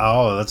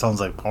 Oh, that sounds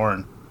like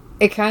porn.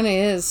 It kind of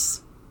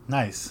is.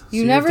 Nice.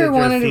 You never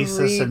wanted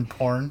to read... in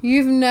porn?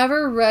 You've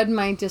never read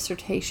my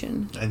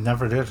dissertation. I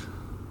never did.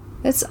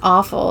 That's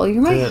awful.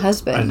 You're my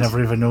husband. I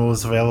never even knew it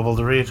was available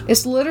to read.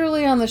 It's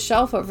literally on the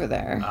shelf over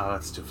there. Oh,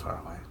 that's too far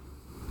away.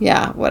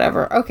 Yeah,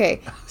 whatever.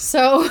 Okay,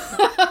 so...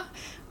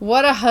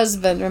 What a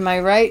husband, am I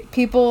right,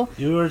 people?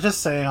 You were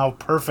just saying how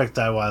perfect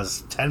I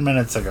was 10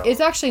 minutes ago.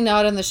 It's actually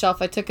not on the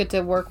shelf. I took it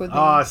to work with me.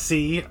 Oh,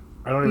 see?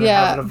 I don't even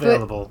have it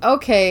available. But,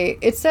 okay,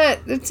 it's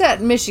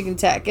at Michigan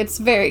Tech. It's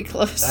very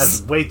close.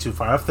 That's way too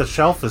far. If the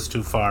shelf is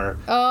too far...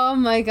 Oh,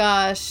 my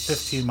gosh.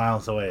 15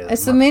 miles away.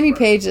 It's so many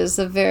pages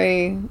of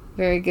very,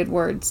 very good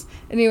words.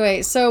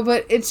 Anyway,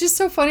 but it's just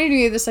so funny to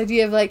me, this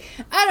idea of, like,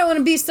 I don't want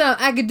to be some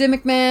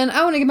academic man.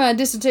 I want to get my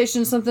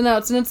dissertation something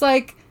else. And it's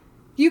like...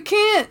 You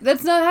can't.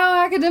 That's not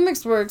how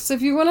academics works.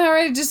 If you want to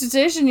write a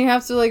dissertation, you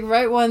have to like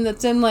write one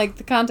that's in like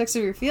the context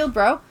of your field,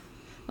 bro.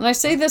 And I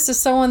say this as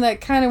someone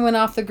that kind of went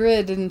off the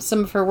grid in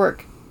some of her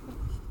work.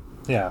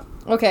 Yeah.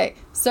 Okay,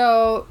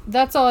 so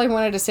that's all I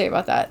wanted to say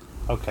about that.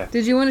 Okay.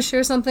 Did you want to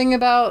share something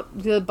about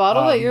the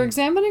bottle that you're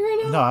examining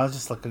right now? No, I was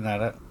just looking at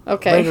it.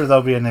 Okay. Later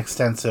there'll be an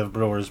extensive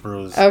Brewer's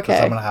Brews. Okay.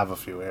 Because I'm going to have a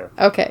few here.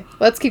 Okay,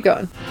 let's keep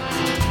going.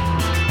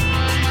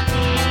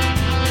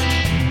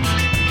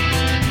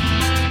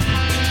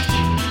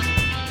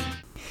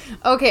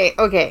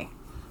 Okay.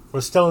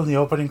 We're still in the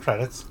opening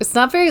credits. It's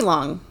not very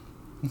long,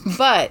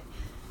 but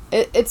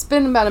it's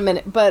been about a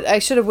minute. But I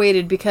should have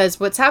waited because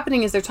what's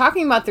happening is they're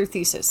talking about their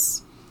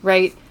thesis,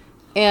 right?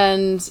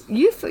 And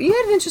you had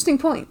an interesting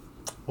point.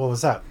 What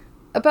was that?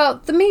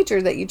 About the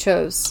major that you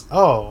chose.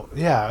 Oh,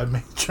 yeah, I'm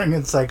majoring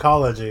in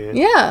psychology.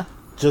 Yeah.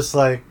 Just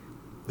like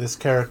this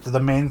character,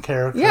 the main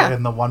character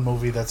in the one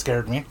movie that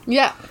scared me.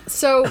 Yeah,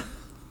 so...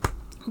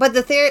 But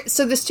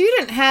so the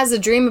student has a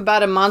dream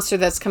about a monster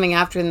that's coming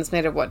after him that's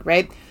made of wood,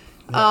 right?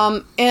 Yeah.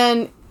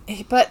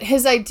 But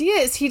his idea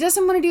is he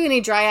doesn't want to do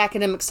any dry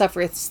academic stuff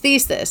for his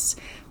thesis.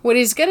 What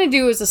he's going to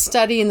do is a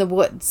study in the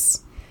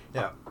woods.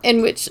 Yeah.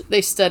 In which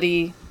they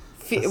study...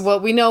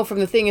 What we know from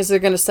the thing is they're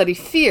going to study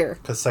fear.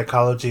 Because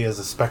psychology is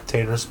a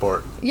spectator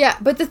sport. Yeah,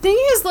 but the thing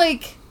is,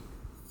 like...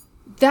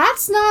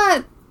 That's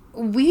not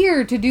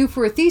weird to do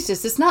for a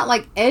thesis. It's not,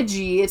 like,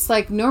 edgy. It's,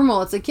 like,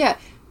 normal. It's like, yeah...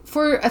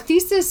 For a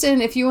thesis,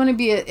 and if you want to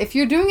be if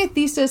you're doing a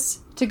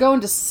thesis to go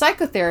into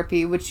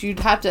psychotherapy, which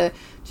you'd have to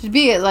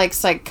be like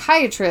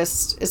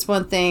psychiatrist is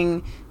one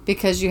thing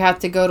because you have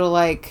to go to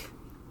like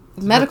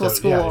medical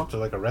school. Yeah, to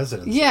like a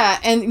residency.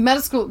 Yeah, and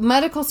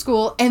medical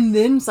school, and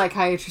then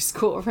psychiatry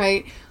school,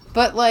 right?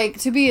 But like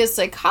to be a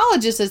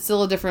psychologist, it's a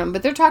little different.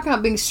 But they're talking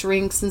about being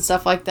shrinks and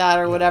stuff like that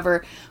or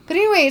whatever. But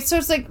anyway, so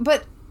it's like,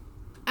 but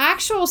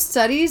actual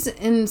studies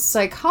in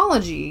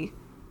psychology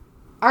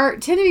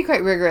tend to be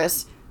quite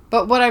rigorous.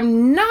 But what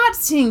I'm not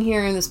seeing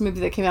here in this movie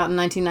that came out in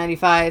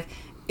 1995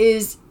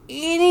 is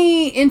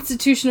any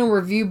institutional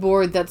review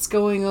board that's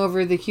going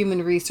over the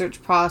human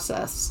research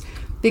process.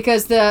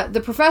 Because the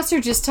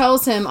professor just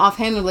tells him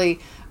offhandedly,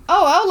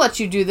 oh, I'll let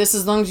you do this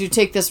as long as you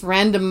take this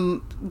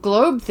random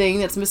globe thing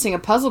that's missing a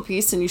puzzle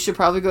piece and you should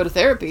probably go to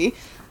therapy.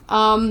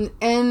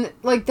 And,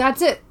 like,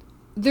 that's it.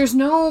 There's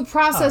no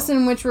process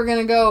in which we're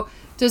going to go,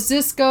 does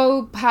this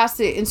go past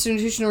the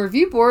institutional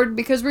review board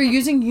because we're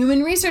using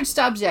human research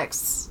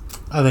subjects?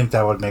 I think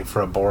that would make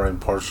for a boring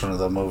portion of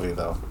the movie,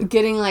 though.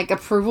 Getting, like,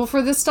 approval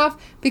for this stuff?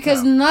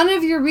 Because none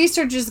of your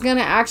research is going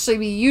to actually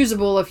be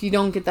usable if you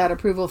don't get that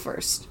approval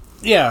first.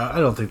 Yeah,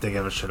 I don't think they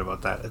give a shit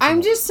about that.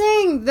 I'm just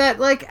saying that,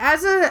 like,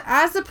 as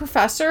a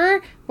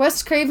professor,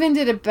 Wes Craven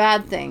did a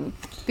bad thing.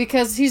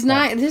 Because he's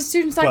not. His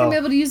student's not going to be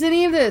able to use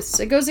any of this.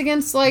 It goes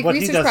against research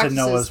practices. What he doesn't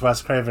know is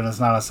Wes Craven is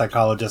not a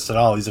psychologist at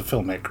all. He's a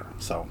filmmaker.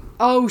 So.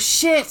 Oh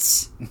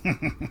shit!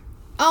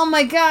 Oh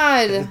my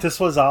god! This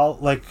was all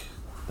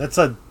that's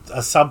a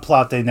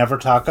subplot they never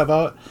talk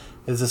about.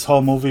 Is this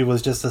whole movie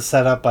was just a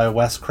setup by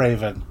Wes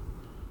Craven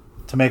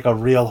to make a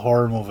real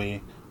horror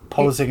movie,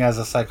 posing as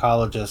a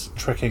psychologist,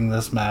 tricking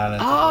this man.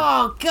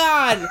 Oh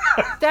god,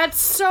 that's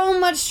so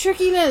much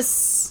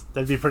trickiness.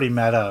 That'd be pretty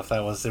meta if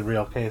that was the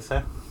real case,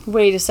 eh?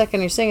 Wait a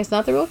second, you're saying it's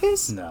not the real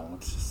case? No,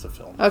 it's just a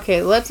film.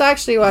 Okay, let's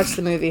actually watch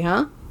the movie,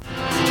 huh?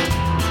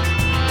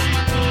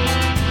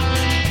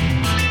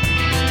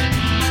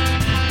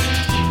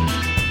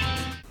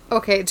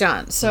 Okay,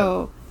 John,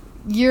 so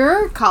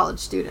you're a college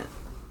student.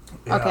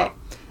 Yeah. Okay.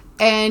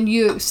 And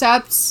you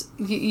decide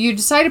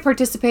to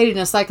participate in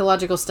a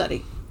psychological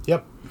study.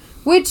 Yep.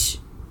 Which,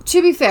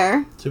 to be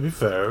fair,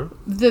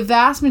 the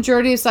vast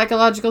majority of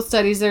psychological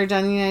studies that are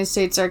done in the United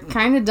States are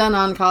kind of done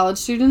on college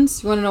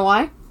students. You want to know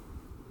why?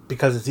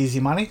 Because it's easy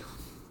money?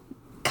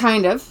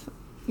 Kind of.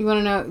 You want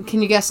to know,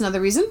 can you guess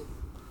another reason?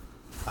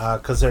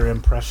 Because they're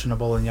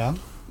impressionable and young?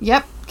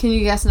 Yep. Can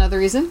you guess another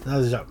reason?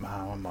 There's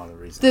one other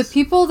reason. The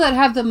people that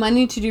have the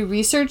money to do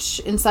research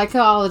in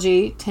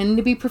psychology tend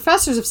to be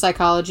professors of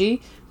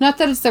psychology. Not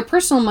that it's their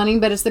personal money,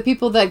 but it's the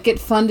people that get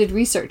funded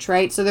research,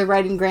 right? So they're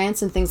writing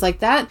grants and things like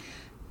that.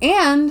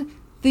 And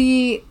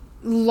the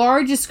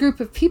largest group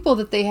of people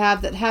that they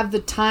have that have the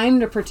time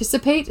to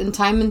participate in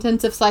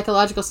time-intensive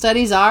psychological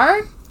studies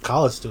are...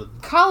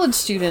 College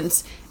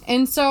students.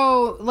 And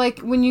so,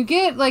 when you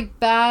get,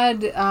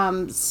 bad,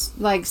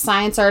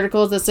 science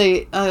articles that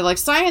say,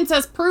 science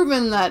has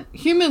proven that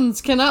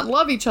humans cannot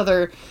love each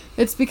other,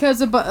 it's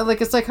because,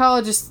 a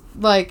psychologist,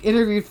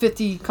 interviewed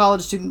 50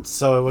 college students.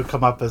 So it would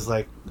come up as,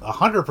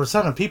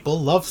 100% of people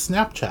love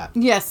Snapchat.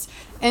 Yes.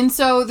 And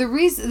so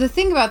the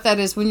thing about that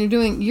is when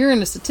you're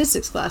in a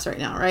statistics class right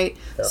now, right?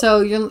 Yeah.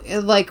 So you're,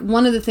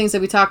 one of the things that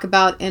we talk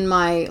about in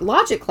my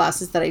logic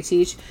classes that I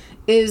teach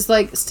is,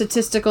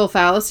 statistical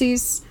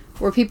fallacies.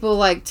 Where people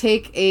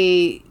take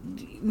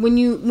when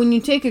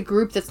you take a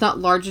group that's not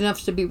large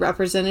enough to be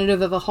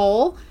representative of a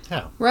whole,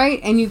 yeah, right?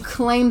 And you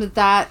claim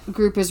that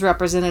group is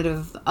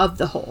representative of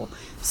the whole.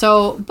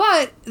 So,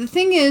 but the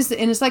thing is,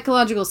 in a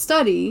psychological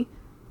study,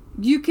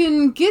 you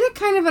can get a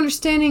kind of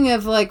understanding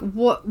of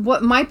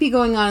what might be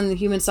going on in the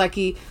human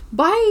psyche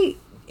by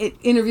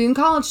interviewing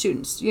college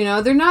students. You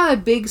know, they're not a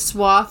big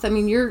swath. I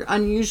mean, you're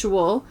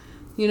unusual.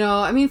 You know,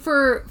 I mean,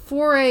 for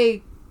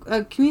a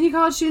community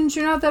college student,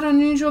 you're not that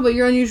unusual, but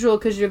you're unusual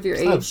because you have your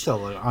age. I'm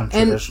still an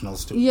untraditional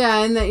student.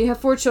 Yeah, and that you have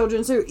 4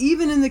 children. So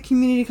even in the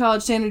community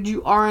college standard,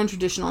 you are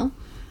untraditional,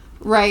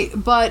 right?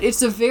 But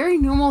it's a very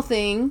normal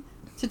thing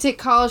to take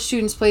college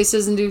students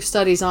places and do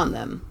studies on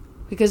them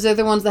because they're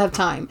the ones that have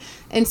time.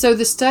 And so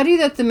the study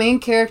that the main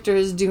character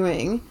is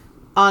doing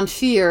on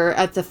fear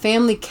at the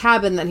family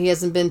cabin that he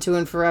hasn't been to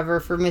in forever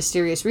for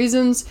mysterious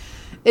reasons,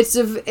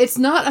 it's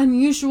not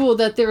unusual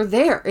that they're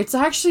there. It's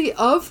actually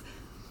of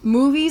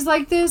movies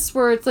like this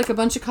where it's a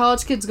bunch of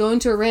college kids going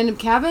to a random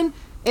cabin,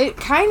 it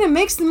kind of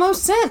makes the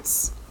most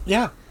sense.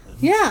 Yeah.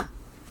 Yeah.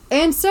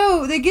 And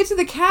so they get to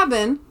the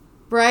cabin,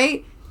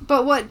 right?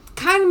 But what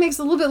kind of makes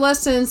a little bit less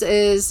sense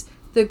is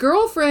the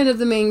girlfriend of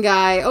the main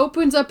guy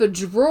opens up a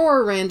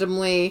drawer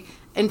randomly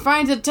and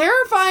finds a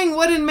terrifying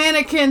wooden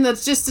mannequin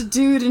that's just a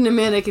dude in a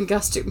mannequin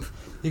costume.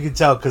 You can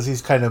tell because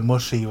he's kind of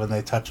mushy when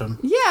they touch him.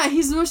 Yeah,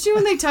 he's mushy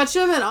when they touch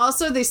him, and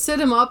also they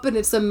sit him up and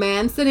it's a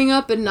man sitting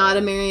up and not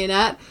a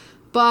marionette.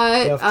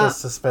 But you have to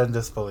suspend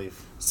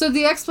disbelief. So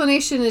the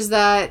explanation is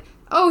that,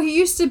 he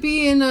used to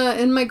be in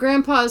my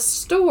grandpa's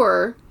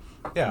store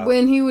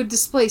when he would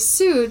display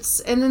suits,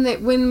 and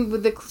then when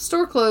the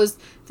store closed,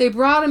 they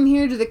brought him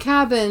here to the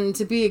cabin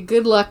to be a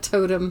good luck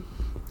totem.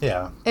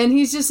 Yeah. And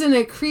he's just in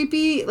a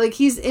creepy,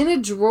 he's in a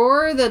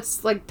drawer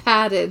that's,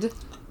 padded.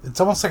 It's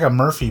almost like a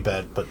Murphy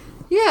bed, but...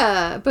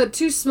 Yeah, but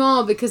too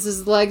small because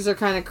his legs are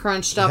kind of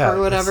crunched up or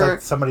whatever. It's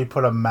like somebody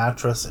put a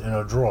mattress in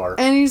a drawer.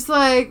 And he's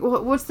like,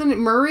 what's the name?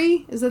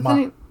 Murray? Is that the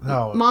name?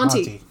 No,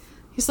 Monty.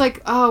 He's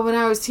like, when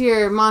I was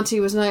here,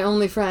 Monty was my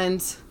only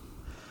friend.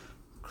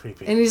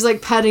 Creepy. And he's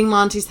petting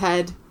Monty's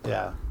head.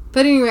 Yeah.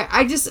 But anyway,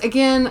 I just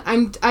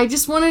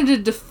wanted to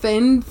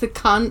defend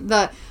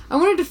I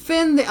want to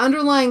defend the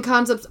underlying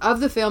concepts of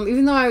the film,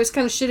 even though I was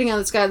kind of shitting on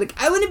this guy.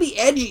 I want to be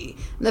edgy.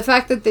 And the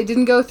fact that they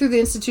didn't go through the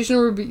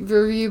Institutional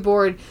Review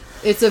Board,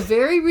 it's a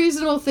very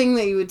reasonable thing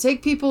that you would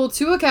take people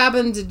to a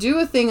cabin to do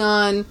a thing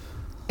on,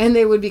 and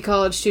they would be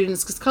college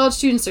students, because college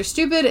students are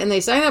stupid, and they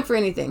sign up for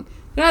anything.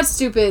 They're not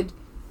stupid.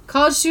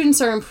 College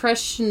students are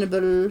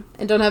impressionable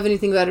and don't have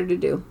anything better to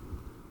do.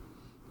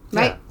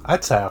 Right? Yeah,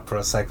 I'd sign up for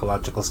a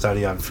psychological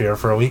study on fear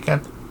for a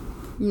weekend.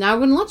 No, I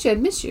wouldn't let you.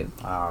 I'd miss you.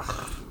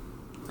 Ugh.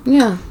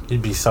 Yeah.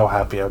 You'd be so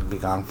happy I'd be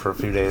gone for a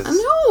few days.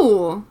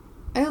 No!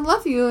 I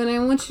love you and I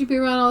want you to be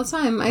around all the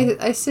time.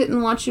 I sit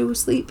and watch you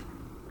sleep.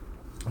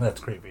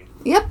 That's creepy.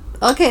 Yep.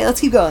 Okay, let's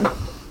keep going.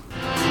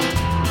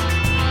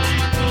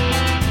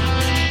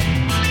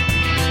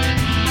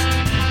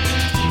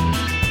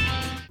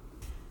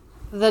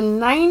 The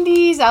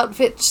 90s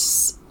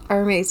outfits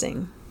are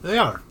amazing. They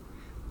are.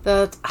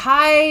 The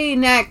high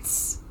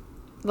necks,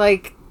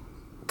 like,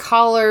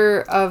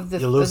 collar of the...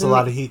 You lose a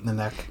lot of heat in the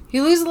neck.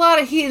 You lose a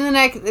lot of heat in the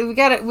neck. We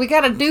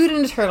got a dude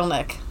in a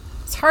turtleneck.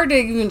 It's hard to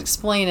even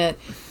explain it.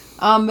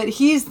 But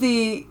he's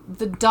the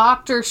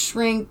doctor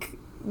shrink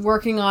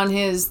working on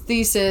his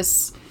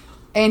thesis,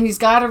 and he's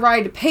got to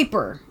write a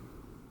paper.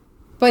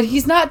 But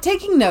he's not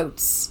taking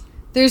notes.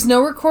 There's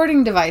no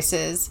recording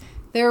devices.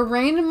 They're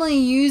randomly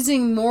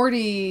using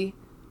Morty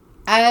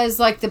as,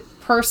 like, the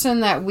person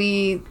that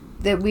we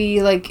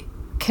like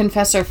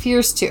confess our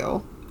fears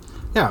to.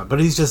 Yeah, but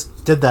he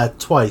just did that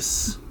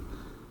twice.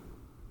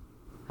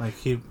 Like,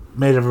 he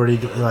made everybody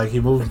he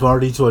moved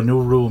Marty to a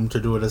new room to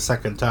do it a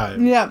second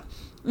time. Yeah.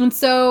 And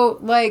so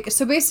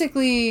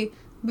basically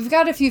we've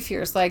got a few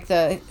fears. Like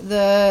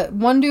the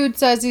one dude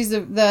says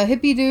the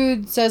hippie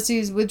dude says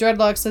he's with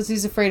dreadlocks says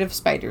he's afraid of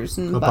spiders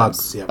and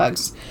bugs. Yeah.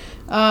 Bugs.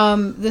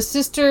 The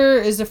sister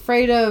is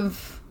afraid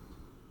of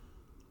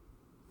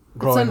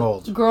growing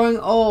old. Growing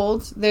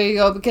old. There you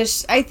go.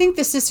 Because I think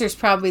the sister's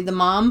probably the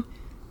mom.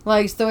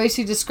 Like, the way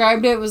she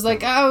described it was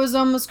like, I was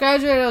almost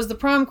graduated, I was the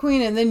prom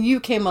queen, and then you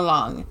came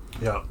along.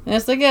 Yeah. And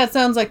it's like, yeah, it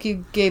sounds like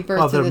you gave birth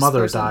to this person. Their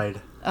mother died.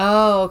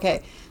 Oh,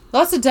 okay.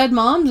 Lots of dead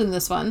moms in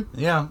this one.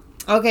 Yeah.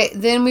 Okay,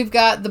 then we've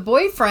got the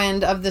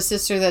boyfriend of the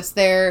sister that's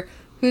there,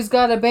 who's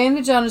got a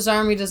bandage on his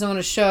arm he doesn't want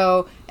to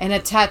show, and a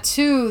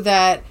tattoo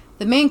that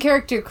the main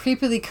character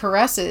creepily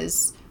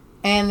caresses,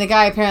 and the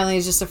guy apparently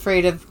is just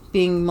afraid of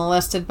being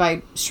molested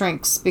by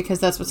shrinks, because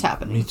that's what's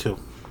happening. Me too.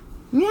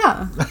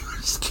 Yeah.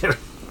 Just kidding.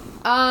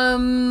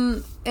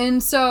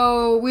 And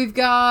so we've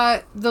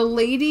got the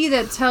lady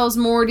that tells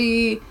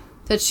Morty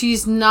that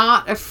she's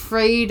not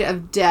afraid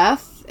of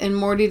death, and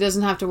Morty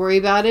doesn't have to worry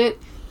about it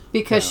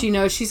because she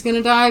knows she's going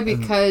to die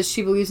because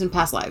she believes in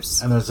past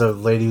lives. And there's a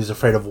lady who's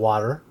afraid of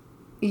water.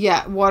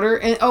 Yeah, water.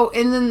 And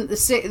then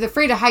the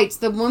afraid of heights.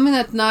 The woman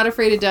that's not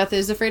afraid of death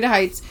is afraid of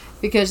heights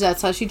because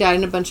that's how she died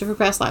in a bunch of her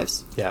past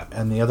lives. Yeah,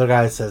 and the other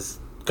guy says,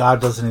 God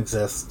doesn't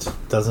exist.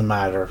 Doesn't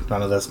matter.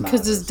 None of this matters.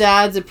 Because his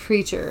dad's a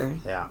preacher.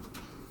 Yeah.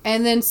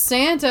 And then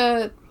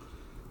Santa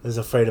is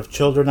afraid of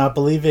children not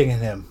believing in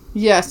him.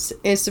 Yes,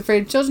 is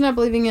afraid of children not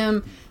believing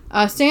him.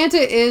 Santa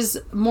is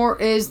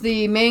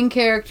the main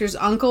character's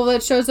uncle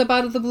that shows up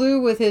out of the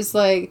blue with his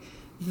like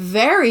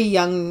very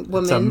young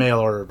woman. It's a mail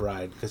order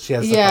bride because she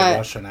has like a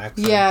Russian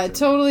accent. Yeah,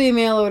 totally a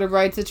mail order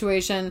bride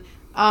situation.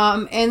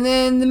 And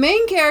then the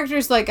main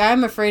character's like,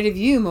 I'm afraid of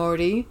you,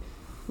 Morty.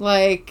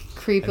 Like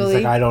creepily. And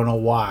he's like, I don't know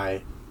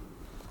why.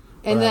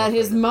 And that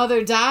his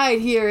mother died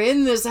here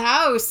in this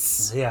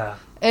house. Yeah.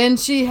 And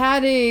she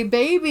had a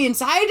baby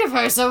inside of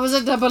her, so it was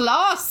a double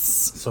loss.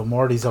 So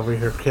Morty's over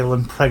here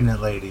killing pregnant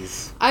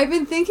ladies. I've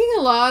been thinking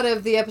a lot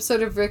of the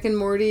episode of Rick and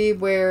Morty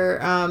where,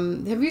 you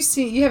haven't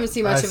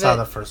seen much of it. I saw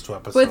the first 2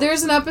 episodes. But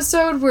there's an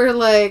episode where,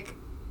 like,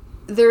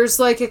 there's,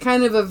 like, a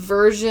kind of a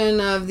version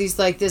of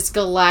this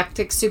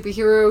galactic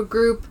superhero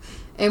group.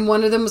 And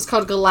one of them was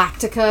called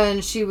Galactica,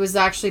 and she was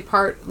actually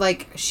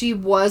she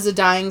was a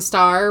dying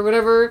star or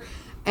whatever.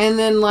 And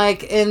then,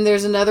 and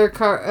there's another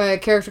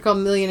character called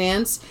Million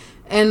Ants.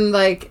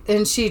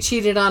 And she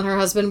cheated on her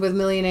husband with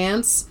Million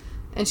Ants.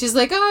 And she's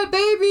like, oh,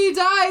 baby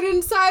died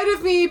inside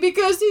of me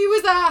because he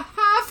was a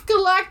half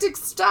galactic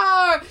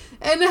star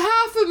and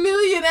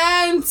 500,000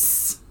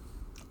 ants.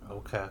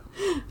 Okay.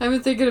 I've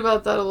been thinking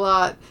about that a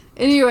lot.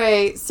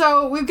 Anyway,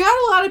 so we've got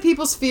a lot of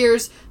people's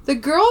fears. The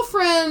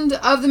girlfriend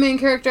of the main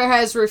character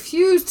has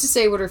refused to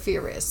say what her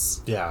fear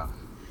is. Yeah.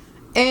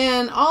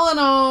 And all in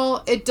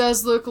all, it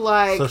does look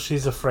like... So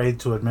she's afraid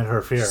to admit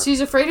her fear.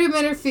 She's afraid to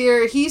admit her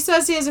fear. He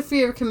says he has a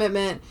fear of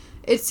commitment.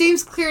 It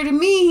seems clear to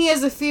me he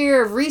has a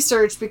fear of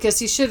research because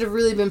he should have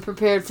really been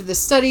prepared for this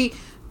study.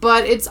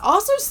 But it's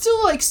also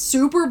still,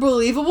 super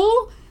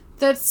believable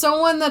that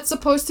someone that's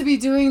supposed to be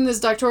doing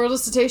this doctoral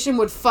dissertation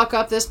would fuck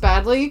up this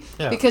badly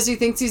because he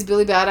thinks he's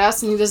Billy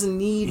Badass and he doesn't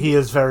need... He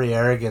is very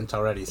arrogant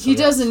already. So he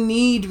doesn't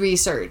need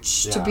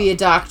research to be a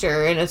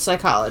doctor and a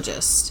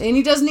psychologist. And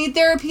he doesn't need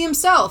therapy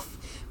himself.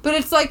 But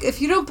it's like,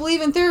 if you don't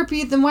believe in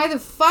therapy, then why the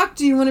fuck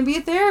do you want to be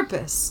a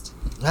therapist?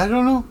 I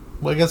don't know.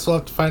 Well, I guess we'll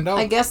have to find out.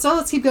 I guess so.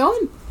 Let's keep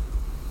going.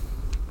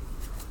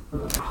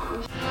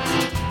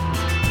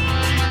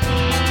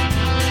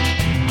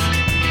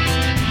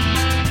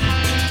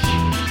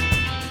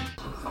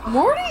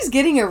 Morty's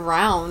getting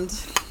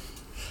around.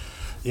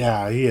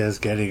 Yeah, he is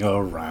getting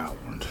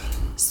around.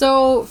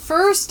 So,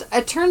 first,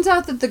 it turns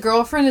out that the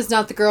girlfriend is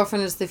not the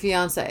girlfriend, it's the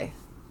fiancé.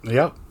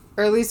 Yep.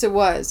 Or at least it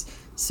was.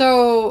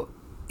 So...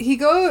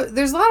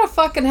 there's a lot of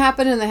fucking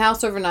happening in the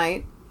house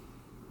overnight.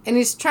 And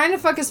he's trying to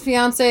fuck his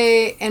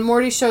fiance, and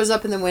Morty shows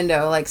up in the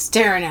window,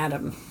 staring at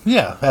him.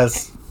 Yeah,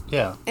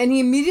 And he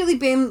immediately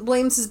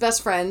blames his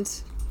best friend.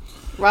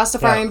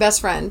 Rastafarian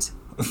best friend.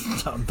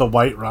 The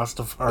white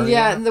Rastafarian.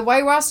 Yeah, the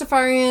white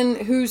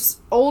Rastafarian, whose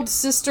old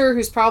sister,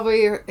 who's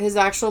probably his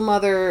actual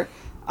mother,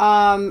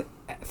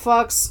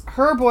 fucks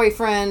her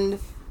boyfriend,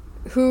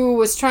 who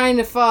was trying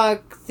to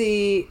fuck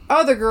the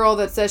other girl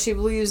that says she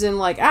believes in,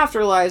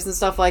 afterlives and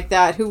stuff like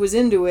that, who was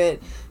into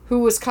it, who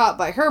was caught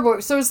by her boy.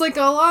 So it's, a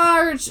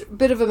large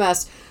bit of a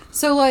mess.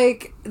 So,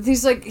 like,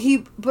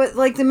 but,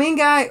 like, the main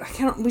guy,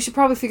 we should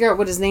probably figure out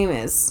what his name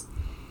is.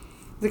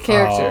 The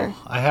character.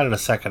 Oh, I had it a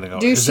second ago.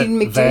 Douchey Is it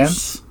McDouche?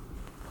 Vance?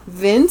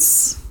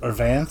 Vince? Or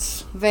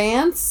Vance?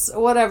 Vance?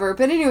 Whatever.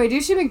 But anyway,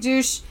 Douchey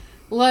McDouche,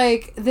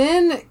 like,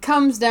 then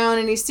comes down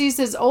and he sees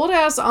his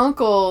old-ass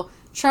uncle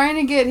trying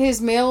to get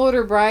his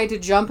mail-order bride to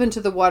jump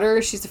into the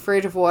water. She's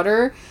afraid of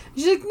water.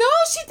 She's like, no,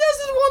 she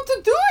doesn't want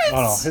to do it.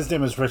 Oh, no. His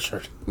name is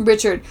Richard.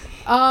 Richard.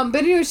 But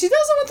anyway, she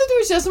doesn't want to do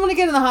it. She doesn't want to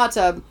get in the hot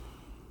tub.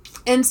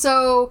 And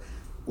so,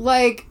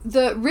 like,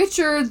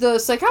 Richard, the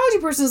psychology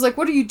person, is like,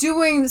 what are you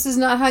doing? This is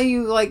not how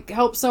you, like,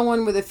 help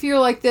someone with a fear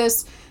like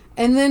this.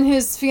 And then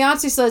his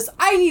fiance says,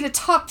 I need to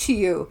talk to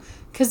you.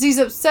 Because she's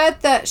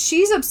upset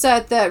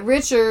that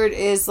Richard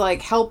is,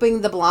 like,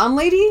 helping the blonde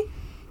lady.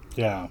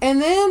 Yeah. And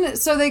then,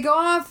 so they go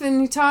off and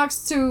he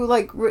talks to,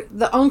 like,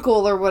 the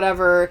uncle or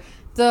whatever.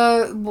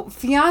 The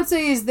fiance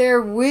is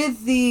there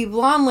with the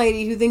blonde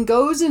lady who then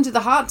goes into the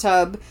hot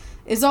tub,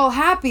 is all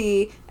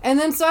happy, and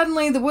then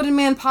suddenly the wooden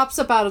man pops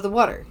up out of the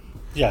water.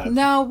 Yeah.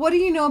 Now, what do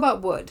you know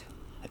about wood?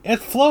 It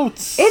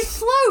floats. It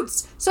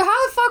floats! So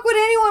how the fuck would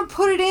anyone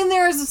put it in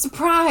there as a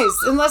surprise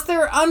unless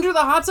they're under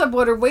the hot tub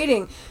water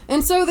waiting?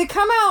 And so they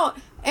come out,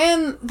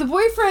 and the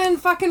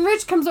boyfriend, fucking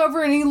Rich, comes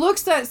over and he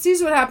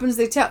sees what happens.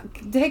 They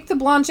take the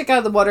blonde chick out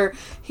of the water.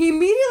 He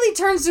immediately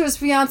turns to his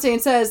fiance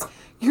and says,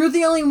 you're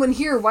the only one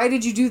here. Why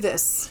did you do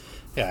this?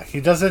 Yeah, he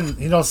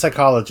knows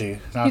psychology,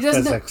 not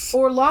physics.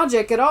 Or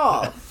logic at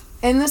all.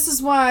 And this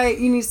is why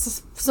you need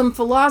some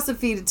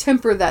philosophy to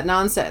temper that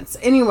nonsense.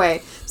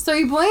 Anyway, so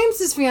he blames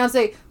his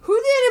fiance,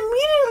 who then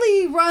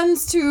immediately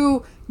runs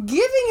to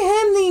giving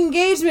him the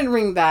engagement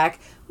ring back.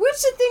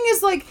 Which the thing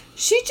is, like,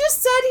 she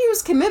just said he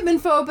was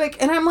commitment phobic,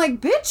 and I'm like,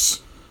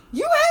 bitch,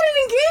 you had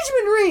an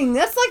engagement ring.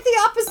 That's like the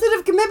opposite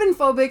of commitment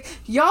phobic.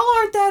 Y'all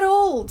aren't that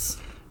old.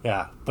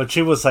 Yeah, but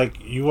she was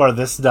like, you are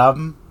this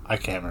dumb, I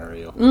can't marry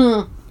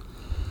you.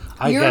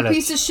 You're a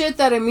piece of shit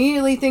that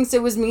immediately thinks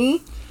it was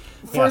me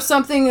for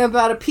something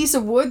about a piece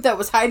of wood that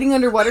was hiding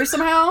underwater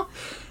somehow.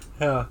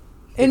 Yeah.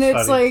 And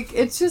it's like,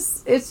 it's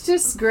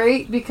just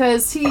great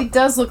because he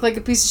does look like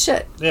a piece of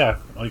shit. Yeah,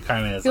 well, he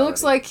kind of is. He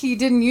looks like he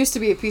didn't used to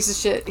be a piece of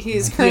shit. He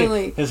is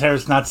currently... His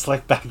hair's not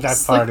slicked back that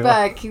far. Slicked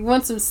back. He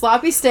wants some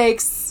sloppy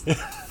steaks.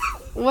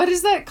 What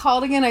is that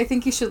called again? I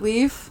Think You Should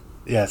Leave?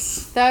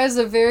 Yes. That is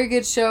a very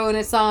good show, and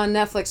it's on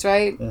Netflix,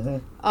 right?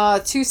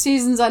 Mm-hmm. 2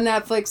 seasons on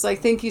Netflix. I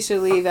Think You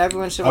Should Leave.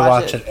 Everyone should watch it.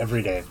 I watch it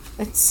every day.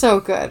 It's so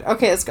good.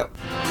 Okay, let's go.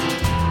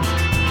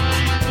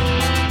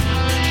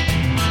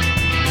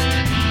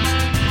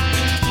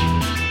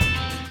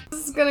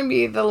 Going to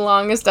be the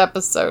longest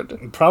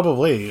episode.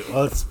 Probably.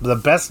 Well, it's the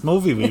best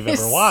movie we've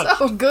ever watched.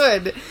 So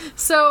good.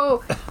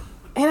 So,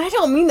 and I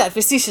don't mean that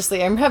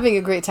facetiously. I'm having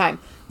a great time.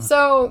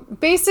 So,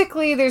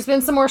 basically, there's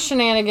been some more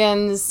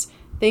shenanigans.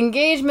 The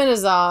engagement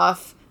is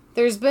off.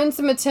 There's been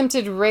some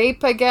attempted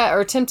rape, I guess, or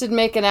attempted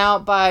making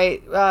out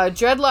by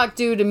Dreadlock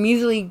Dude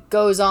immediately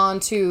goes on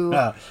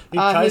to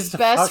his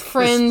best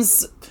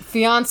friend's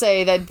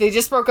fiance that they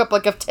just broke up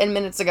like 10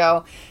 minutes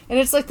ago. And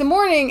it's like the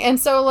morning, and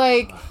so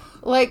like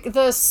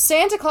the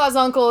Santa Claus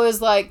uncle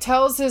is like,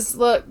 tells his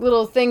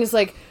little things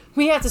like,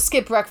 we have to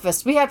skip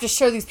breakfast. We have to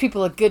show these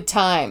people a good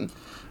time.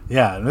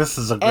 Yeah, this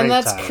is a great time. And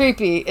that's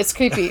creepy. It's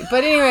creepy.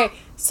 But anyway,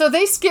 so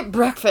they skip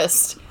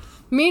breakfast.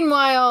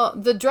 Meanwhile,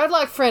 the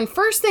Dreadlock friend,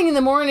 first thing in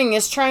the morning,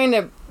 is trying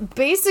to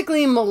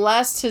basically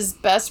molest his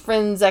best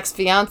friend's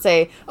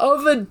ex-fiance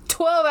over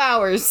 12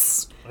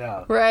 hours.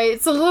 Yeah. Right?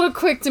 It's a little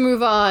quick to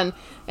move on.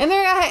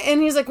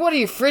 And he's like, what are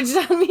you,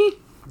 frigid on me?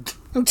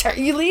 Are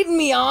you leading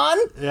me on?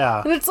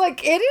 Yeah. And it's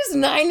like, it is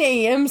 9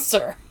 a.m.,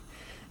 sir.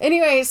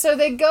 Anyway, so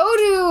they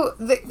go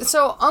to...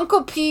 So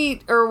Uncle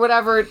Pete, or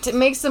whatever,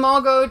 makes them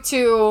all go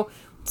to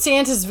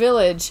Santa's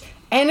village.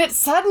 And it's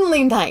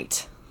suddenly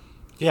night.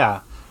 Yeah.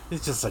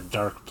 It's just a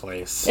dark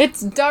place.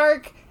 It's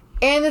dark.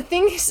 And the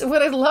thing is,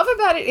 what I love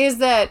about it is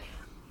that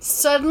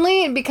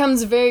suddenly it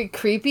becomes very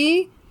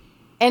creepy.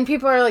 And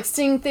people are, like,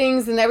 seeing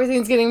things and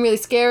everything's getting really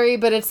scary.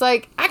 But it's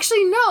like,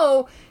 actually,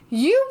 no...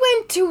 You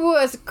went to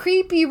a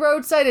creepy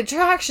roadside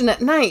attraction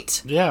at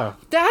night. Yeah.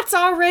 That's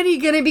already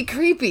gonna be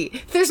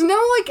creepy. There's no,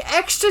 like,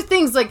 extra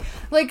things. Like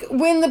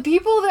when the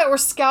people that were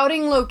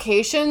scouting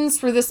locations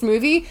for this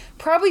movie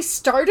probably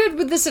started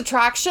with this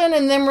attraction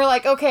and then were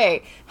like,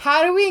 okay,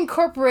 how do we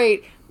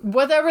incorporate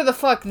whatever the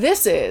fuck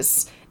this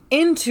is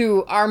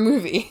into our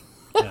movie?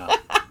 Yeah.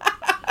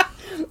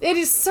 It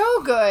is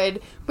so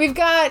good. We've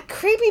got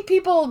creepy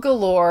people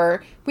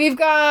galore. We've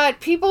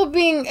got people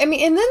being... and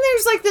then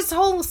there's, like, this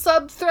whole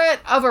sub-threat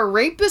of a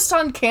rapist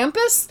on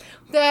campus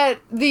that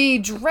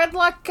the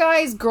Dreadlock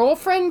guy's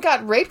girlfriend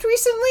got raped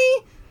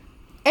recently.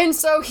 And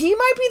so he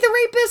might be the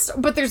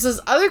rapist, but there's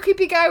this other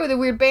creepy guy with a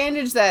weird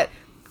bandage that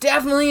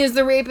definitely is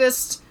the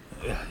rapist.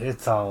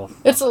 It's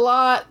a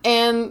lot.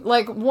 And,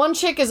 like, one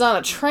chick is on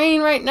a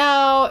train right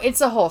now. It's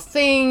a whole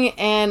thing,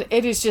 and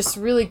it is just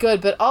really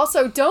good. But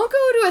also, don't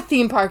go to a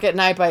theme park at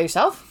night by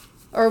yourself.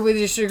 or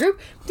with your group,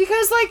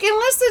 because like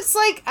unless it's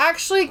like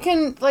actually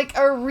can like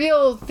a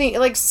real thing,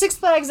 like Six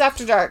Flags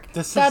After Dark,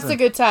 that's a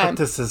good time. But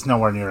this is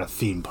nowhere near a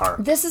theme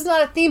park. This is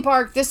not a theme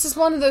park. This is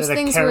one of those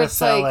things where it's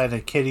like and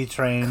a kiddie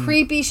train,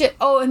 creepy shit.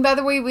 Oh, and by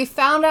the way, we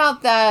found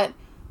out that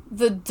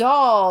the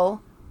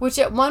doll, which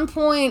at one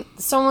point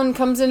someone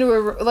comes into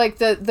a like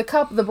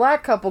the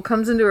black couple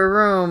comes into a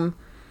room.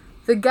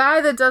 The guy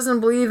that doesn't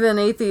believe in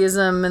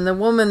atheism and the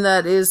woman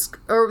that is,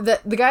 or the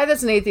guy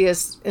that's an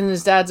atheist and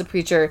his dad's a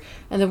preacher,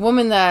 and the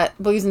woman that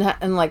believes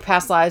in like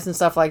past lives and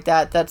stuff like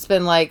that, that's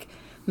been like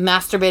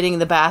masturbating in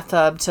the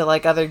bathtub to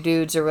like other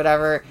dudes or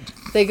whatever.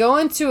 They go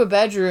into a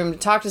bedroom to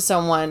talk to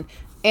someone,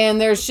 and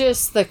there's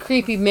just the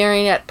creepy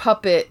marionette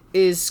puppet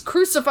is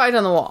crucified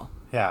on the wall.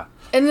 Yeah.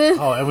 And then,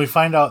 and we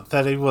find out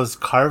that it was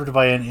carved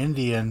by an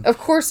Indian. Of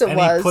course it was.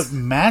 And he put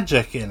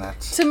magic in it.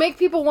 To make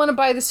people want to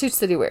buy the suits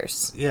that he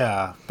wears.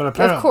 Yeah. But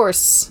apparently, of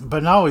course.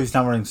 But now he's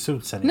not wearing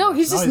suits anymore. No,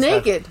 he's just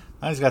naked.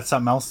 Now he's got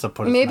something else to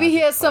put in. Maybe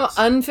he has some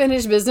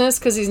unfinished business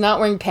because he's not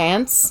wearing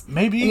pants.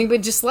 Maybe. And he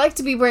would just like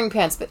to be wearing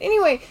pants. But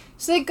anyway,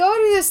 so they go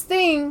to this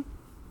thing,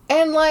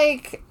 and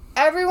like,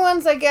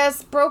 everyone's, I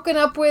guess, broken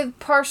up with,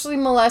 partially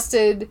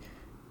molested,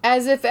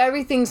 as if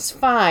everything's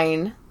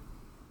fine.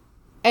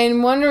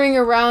 And wandering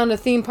around a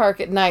theme park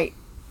at night.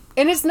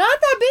 And it's not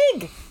that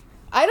big.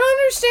 I don't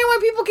understand why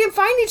people can't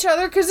find each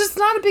other, because it's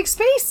not a big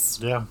space.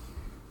 Yeah.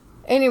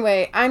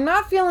 Anyway, I'm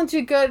not feeling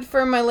too good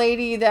for my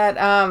lady that,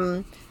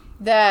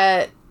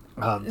 the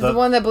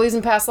one that believes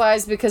in past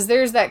lives, because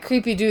there's that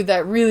creepy dude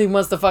that really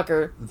wants to fuck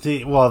her.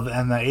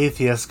 And the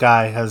atheist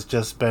guy has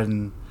just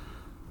been...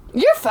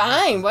 You're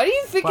fine. What are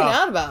you freaking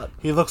out about?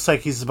 He looks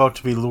like he's about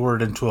to be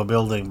lured into a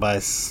building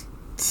by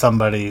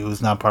somebody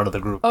who's not part of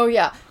the group. Oh,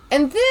 yeah.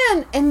 And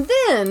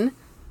then,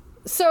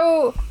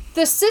 so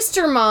the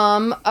sister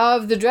mom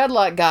of the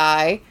dreadlock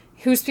guy,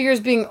 who fears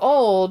being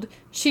old,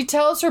 she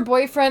tells her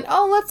boyfriend,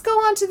 oh, let's go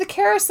on to the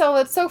carousel.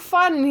 It's so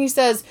fun. And he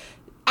says,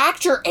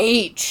 act your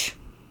age.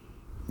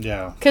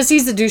 Yeah. Because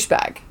he's a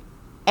douchebag.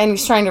 And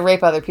he's trying to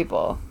rape other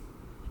people.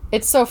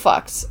 It's so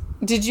fucked.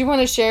 Did you want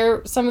to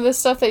share some of this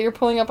stuff that you're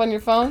pulling up on your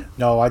phone?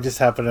 No, I just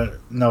happened to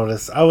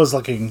notice. I was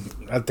looking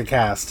at the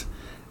cast,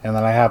 and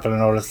then I happened to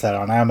notice that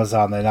on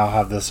Amazon they now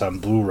have this on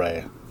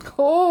Blu-ray.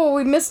 Oh,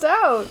 we missed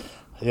out.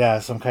 Yeah,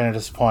 so I'm kind of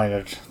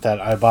disappointed that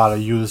I bought a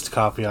used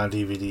copy on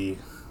DVD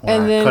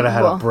when I could have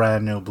had a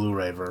brand new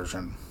Blu-ray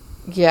version.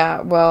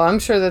 Yeah, well, I'm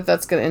sure that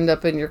that's going to end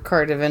up in your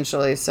cart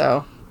eventually,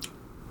 so...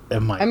 It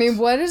might. I mean,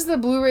 what does the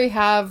Blu-ray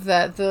have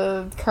that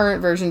the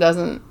current version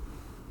doesn't?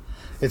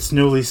 It's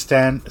newly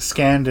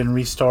scanned and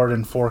restored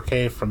in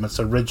 4K from its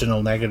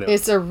original negative.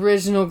 Its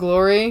original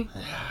glory?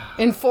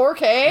 In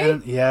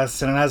 4K?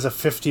 Yes, and it has a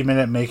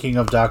 50-minute making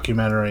of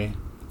documentary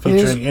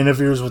featuring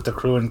interviews with the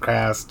crew and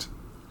cast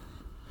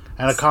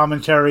and a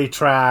commentary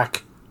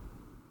track.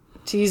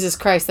 Jesus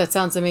Christ, that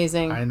sounds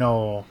amazing. I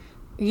know.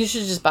 You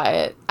should just buy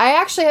it. I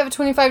actually have a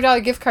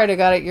 $25 gift card I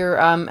got at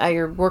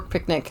your work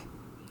picnic.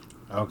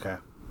 Okay.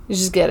 You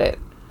just get it.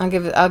 I'll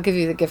give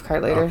you the gift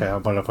card later. Okay,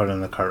 I'm gonna put it in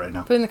the cart right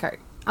now. Put it in the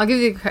cart. I'll give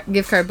you the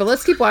gift card, but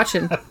let's keep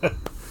watching.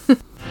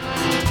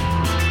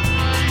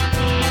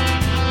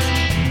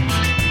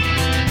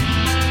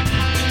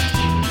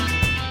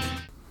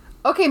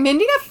 Okay,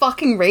 Mindy got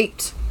fucking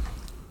raped.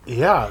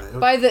 Yeah.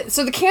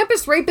 So the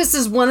campus rapist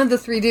is one of the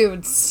three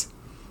dudes.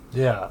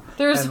 Yeah.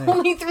 There's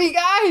only three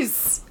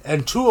guys.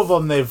 And two of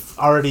them they've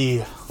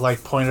already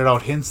pointed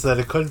out hints that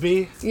it could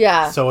be.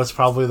 Yeah. So it's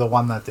probably the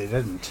one that they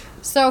didn't.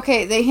 So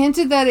okay, they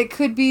hinted that it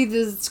could be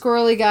the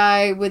squirrely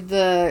guy with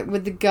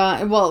the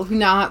gun. Well, who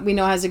now we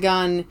know has a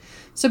gun.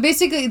 So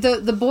basically,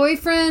 the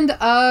boyfriend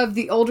of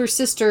the older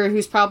sister,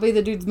 who's probably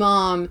the dude's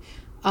mom,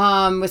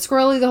 was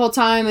squirrely the whole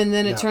time, and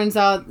then it turns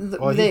out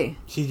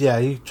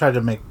he tried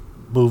to make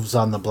moves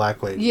on the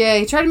black lady. Yeah,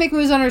 he tried to make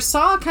moves on her,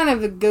 saw kind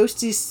of a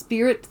ghosty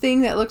spirit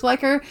thing that looked like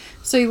her,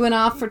 so he went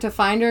off to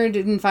find her,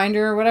 didn't find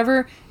her or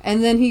whatever,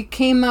 and then he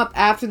came up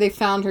after they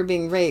found her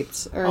being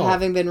raped, or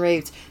having been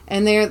raped,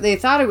 and they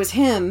thought it was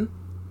him,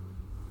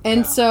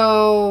 and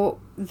so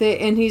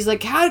he's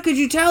like, how could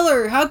you tell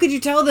her? How could you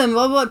tell them?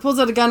 Blah, blah, blah, pulls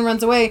out a gun,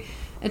 runs away.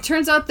 It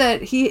turns out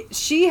that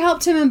she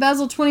helped him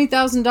embezzle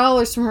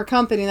 $20,000 from her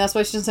company, and that's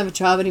why she doesn't have a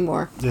job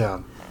anymore.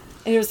 Yeah.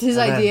 And it was his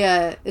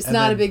idea. It's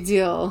not a big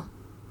deal.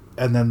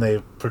 And then they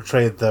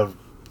portrayed the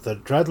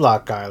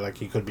dreadlock guy like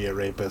he could be a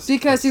rapist.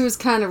 Because he was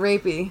kind of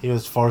rapey. He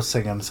was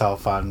forcing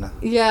himself on...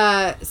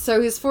 Yeah,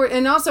 so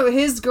and also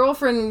his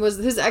ex-girlfriend was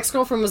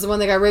the one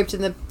that got raped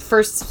in the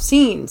first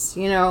scenes,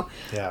 you know?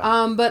 Yeah.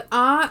 But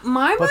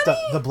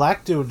the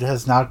black dude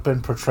has not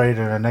been portrayed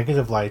in a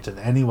negative light in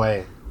any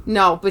way.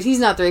 No, but he's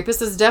not the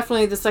rapist. It's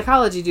definitely the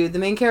psychology dude, the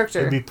main character.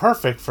 It'd be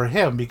perfect for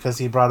him because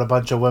he brought a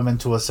bunch of women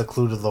to a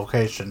secluded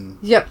location.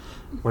 Yep.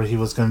 Where he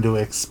was going to do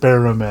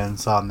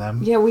experiments on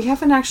them. Yeah, we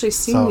haven't actually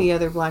seen the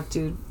other black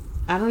dude.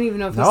 I don't even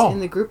know if he's in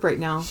the group right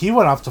now. He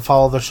went off to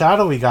follow the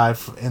shadowy guy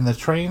in the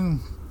train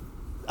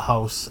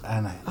house,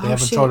 and they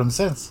haven't showed him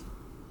since.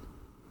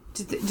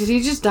 Did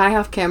he just die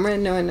off camera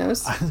and no one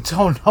knows? I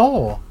don't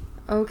know.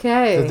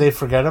 Okay. Did they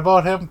forget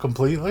about him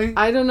completely?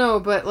 I don't know,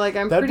 but like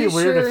That'd be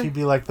weird if he'd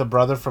be like the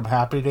brother from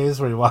Happy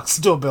Days where he walks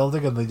into a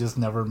building and they just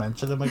never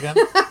mention him again.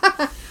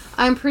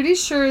 I'm pretty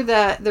sure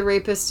that the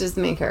rapist is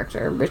the main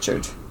character,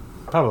 Richard.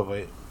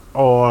 Probably.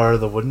 Or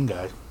the wooden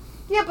guy.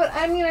 Yeah, but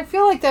I mean, I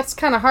feel like that's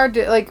kind of hard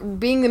to, like,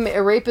 being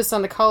a rapist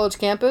on a college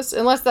campus,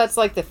 unless that's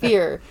like the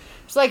fear.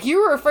 It's like,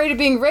 you were afraid of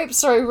being raped,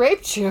 so I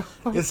raped you.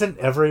 Isn't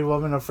every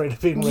woman afraid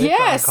of being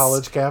raped on a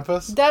college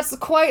campus? That's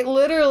quite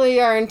literally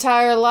our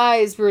entire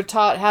lives. We were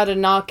taught how to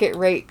not get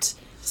raped.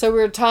 So we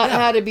were taught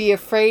how to be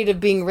afraid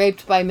of being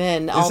raped by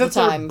men all the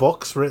time. Isn't there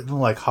books written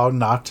like how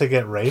not to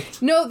get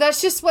raped? No,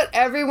 that's just what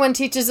everyone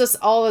teaches us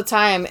all the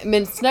time. I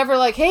mean, it's never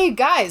like, hey,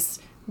 guys,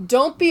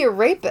 don't be a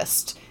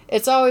rapist.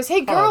 It's always,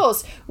 hey,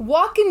 girls,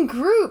 walk in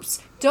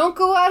groups. Don't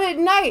go out at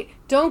night.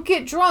 Don't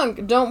get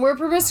drunk. Don't wear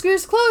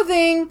promiscuous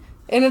clothing.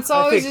 And it's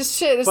always just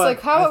shit. It's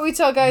like, how about we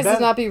tell guys to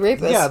not be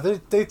rapists? Yeah,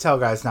 they tell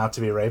guys not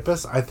to be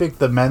rapists. I think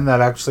the men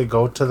that actually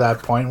go to that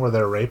point where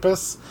they're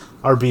rapists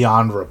are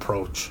beyond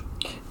reproach.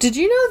 Did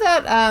you know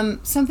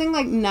that something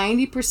like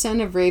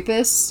 90% of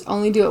rapists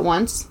only do it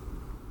once?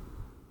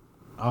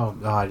 Oh,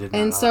 no, I didn't know.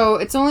 And so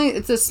it's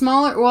a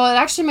smaller, well, it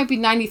actually might be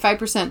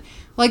 95%.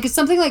 Like, it's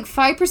something like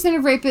 5%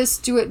 of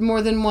rapists do it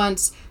more than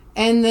once.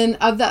 And then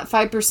of that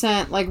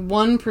 5%, like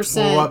 1%.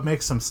 Well, what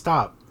makes them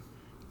stop?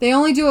 They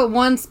only do it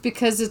once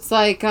because it's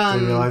like... They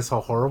realize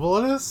how horrible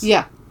it is?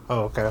 Yeah.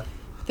 Oh, okay.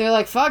 They're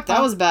like, fuck,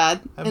 that was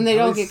bad. And they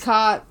don't get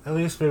caught. At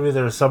least maybe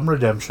there's some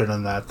redemption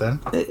in that then.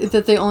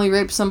 That they only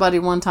raped somebody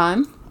one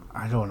time?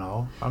 I don't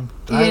know.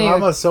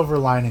 I'm a silver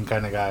lining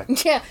kind of guy.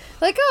 Yeah.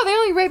 Like, oh, they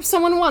only raped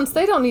someone once.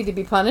 They don't need to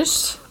be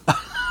punished.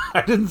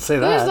 I didn't say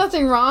that. There's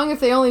nothing wrong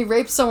if they only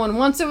raped someone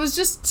once. It was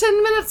just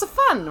 10 minutes of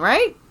fun,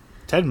 right?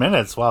 10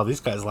 minutes? Wow, these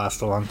guys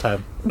last a long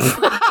time.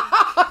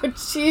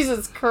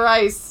 Jesus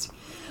Christ.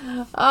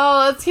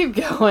 Oh, let's keep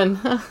going.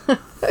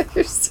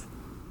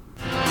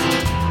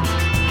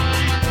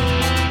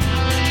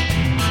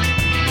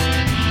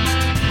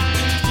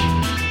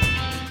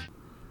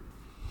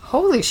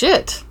 Holy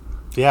shit.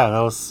 Yeah,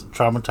 that was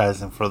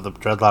traumatizing for the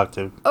dreadlock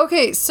dude.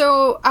 Okay,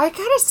 so I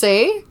gotta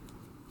say,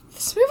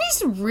 this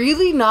movie's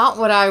really not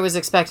what I was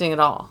expecting at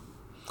all.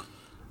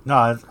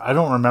 No, I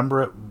don't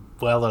remember it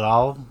well at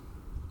all.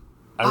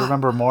 I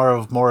remember more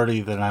of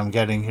Morty than I'm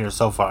getting here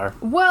so far.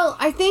 Well,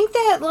 I think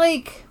that,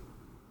 like...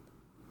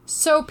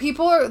 So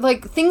people are,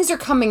 like, things are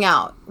coming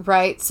out,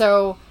 right?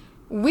 So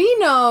we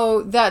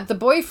know that the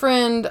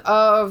boyfriend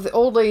of the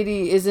old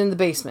lady is in the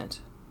basement,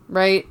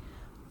 right?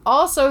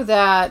 Also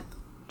that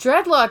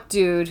dreadlock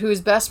dude, who is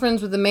best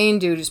friends with the main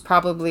dude, is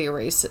probably a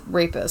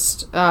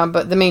rapist.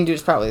 But the main dude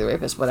is probably the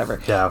rapist,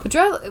 whatever. Yeah.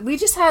 But we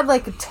just had,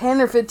 like, a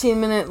 10 or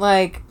 15 minute,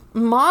 like,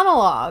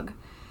 monologue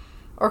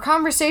or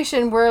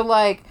conversation where,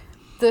 like,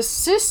 the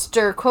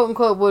sister, quote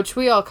unquote, which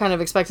we all kind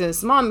of expected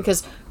as mom,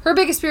 because her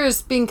biggest fear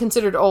is being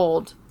considered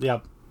old.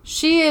 Yep.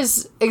 She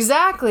is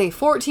exactly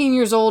 14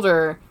 years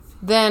older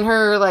than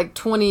her, like,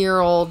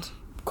 20-year-old,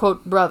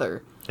 quote,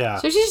 brother. Yeah.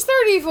 So she's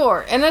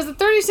 34. And as a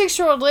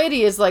 36-year-old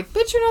lady is like,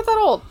 bitch, you're not that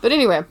old. But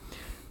anyway.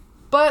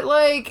 But,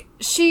 like,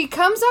 she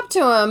comes up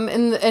to him,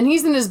 and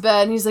he's in his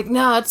bed, and he's like,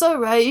 no, it's all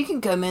right. You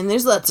can come in.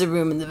 There's lots of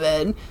room in the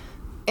bed.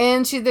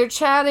 And they're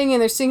chatting,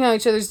 and they're seeing how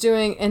each other's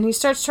doing, and he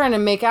starts trying to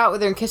make out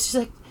with her and kiss. She's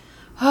like,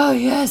 oh,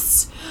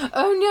 yes.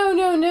 Oh,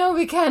 no,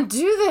 we can't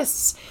do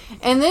this.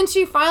 And then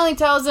she finally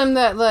tells him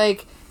that,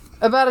 like,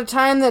 about a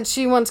time that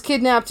she once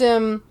kidnapped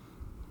him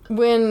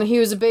when he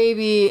was a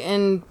baby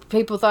and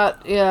people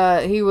thought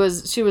she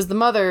was the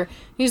mother.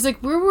 He's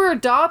like, we were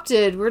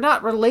adopted. We're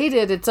not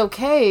related. It's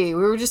okay.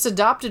 We were just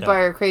adopted by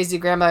our crazy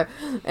grandmother.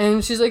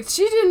 And she's like,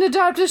 she didn't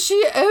adopt us.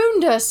 She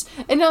owned us.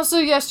 And also,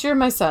 yes, you're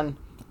my son.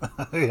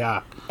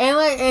 Yeah.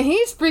 And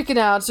he's freaking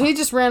out, so he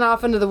just ran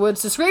off into the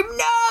woods to scream,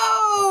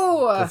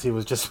 no! Because he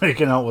was just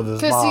making out with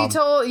his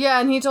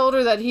mom. He told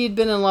her that he'd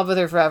been in love with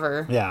her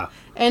forever. Yeah.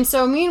 And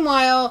so,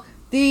 meanwhile,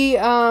 the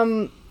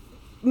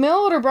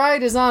mail-order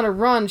bride is on a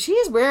run.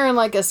 She's wearing,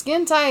 like, a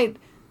skin-tight,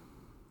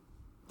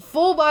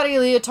 full-body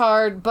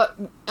leotard, but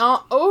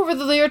over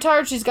the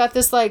leotard, she's got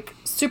this, like,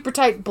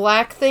 super-tight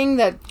black thing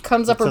that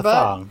comes up her butt.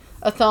 Thong.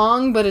 A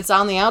thong, but it's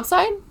on the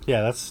outside?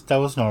 Yeah, that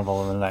was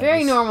normal in the 90s.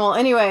 Very normal.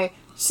 Anyway,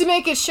 to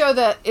make it show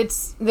that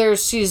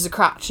she's a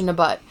crotch and a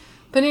butt.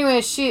 But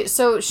anyway, she's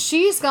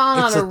gone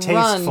on a run. It's a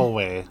tasteful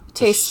way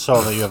to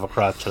show that you have a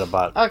crotch and a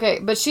butt. Okay,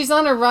 but she's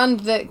on a run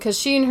because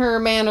she and her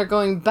man are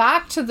going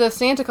back to the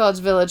Santa Claus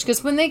village,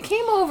 because when they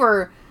came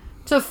over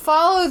to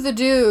follow the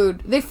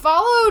dude, they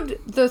followed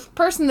the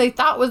person they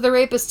thought was the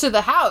rapist to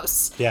the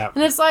house. Yeah.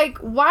 And it's like,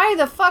 why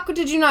the fuck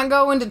did you not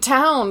go into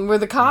town where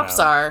the cops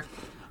are?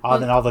 Oh,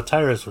 then all the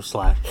tires were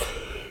slashed.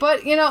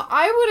 But,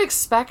 I would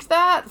expect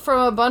that from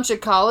a bunch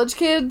of college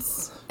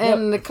kids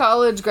and a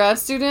college grad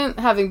student,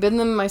 having been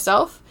them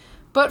myself.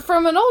 But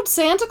from an old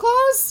Santa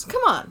Claus?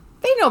 Come on.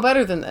 They know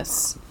better than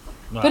this.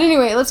 No. But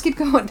anyway, let's keep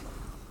going.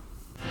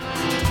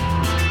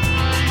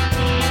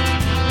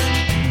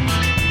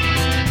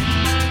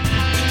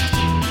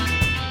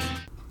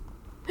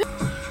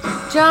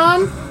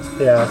 John?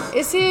 Yeah.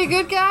 Is he a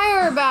good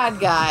guy or a bad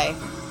guy?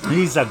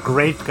 He's a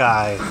great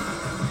guy.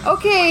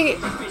 Okay,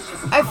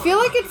 I feel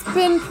like it's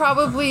been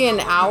probably an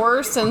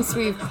hour since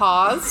we've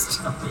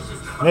paused.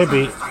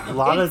 Maybe. A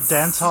lot of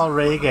dancehall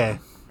reggae.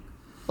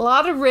 A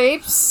lot of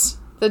rapes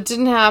that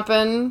didn't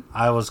happen.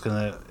 I was going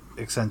to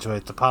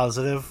accentuate the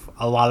positive.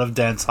 A lot of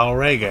dancehall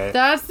reggae.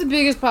 That's the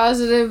biggest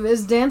positive,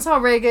 is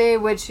dancehall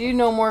reggae, which you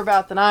know more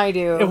about than I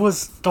do. It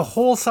was, the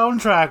whole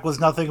soundtrack was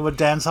nothing but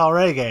dancehall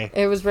reggae.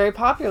 It was very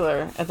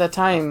popular at that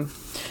time.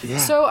 Yeah.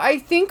 So I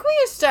think we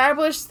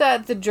established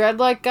that the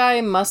dreadlock guy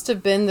must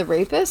have been the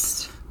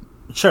rapist.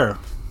 Sure.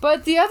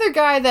 But the other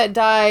guy that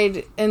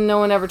died and no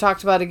one ever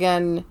talked about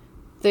again,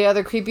 the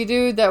other creepy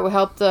dude that would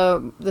help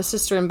the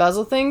sister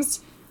embezzle things,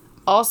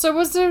 also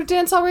was the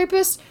dancehall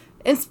rapist.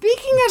 And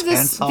speaking of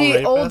this, the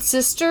rapist? old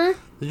sister...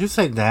 Did you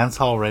say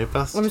dancehall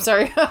rapist? I'm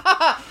sorry.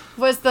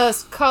 Was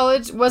the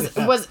college...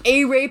 Was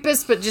a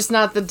rapist, but just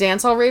not the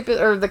dancehall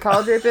rapist, or the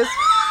college rapist?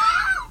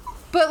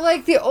 But,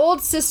 like, the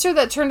old sister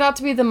that turned out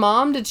to be the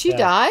mom, did she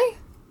die?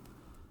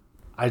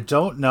 I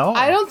don't know.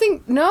 I don't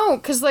think... No,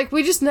 because, like,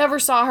 we just never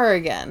saw her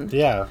again.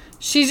 Yeah.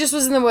 She just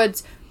was in the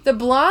woods. The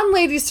blonde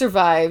lady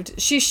survived.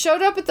 She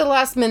showed up at the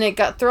last minute,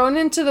 got thrown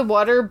into the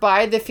water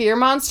by the fear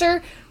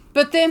monster,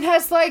 but then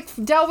has, like,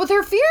 dealt with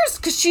her fears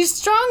because she's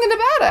strong and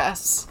a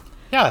badass.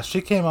 Yeah,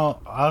 she came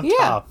out on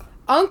top.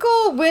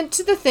 Uncle went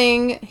to the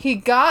thing. He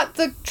got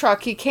the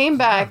truck. He came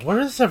back. Where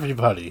is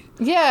everybody?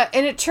 Yeah,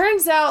 and it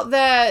turns out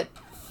that...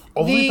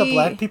 Only the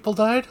black people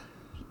died?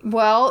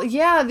 Well,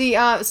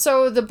 yeah,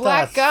 so the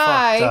black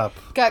guy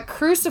got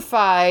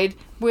crucified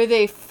with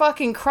a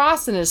fucking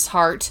cross in his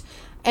heart.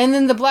 And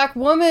then the black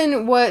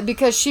woman,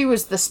 because she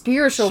was the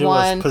spiritual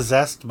one. She was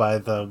possessed by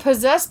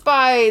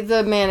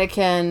the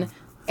mannequin.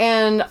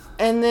 And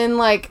then,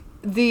 like,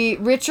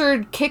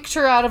 Richard kicked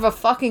her out of a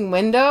fucking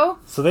window.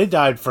 So they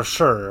died for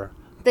sure.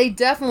 They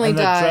definitely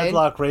died. And the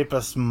dreadlock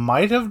rapist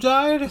might have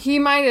died? He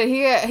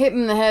got hit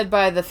in the head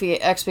by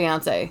the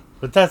ex-fiancé.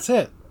 But that's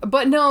it.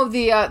 But no,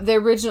 the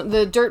original,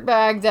 the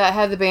dirtbag that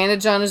had the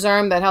bandage on his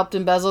arm that helped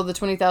embezzle the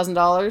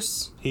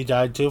 $20,000. He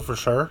died too, for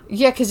sure.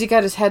 Yeah, because he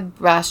got his head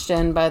bashed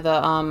in by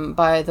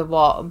the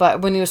wall.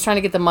 But when he was trying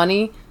to get the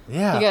money,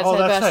 yeah, he got his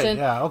head bashed in.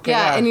 Yeah, okay.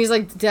 Yeah, and he's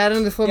like dead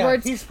on the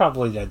floorboards. Yeah, he's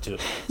probably dead too.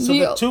 So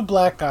the two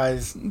black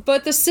guys.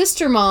 But the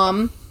sister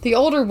mom, the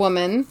older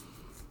woman,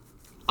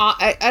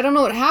 I don't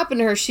know what happened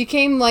to her. She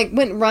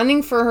went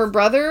running for her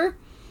brother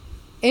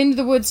into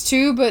the woods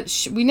too,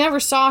 but we never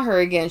saw her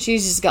again.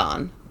 She's just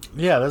gone.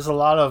 Yeah, there's a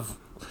lot of...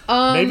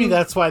 maybe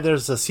that's why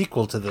there's a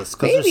sequel to this.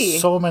 Because there's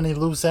so many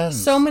loose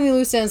ends. So many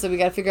loose ends that we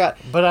got to figure out.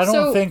 But I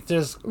don't think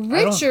there's...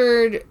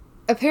 Richard,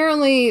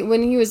 apparently,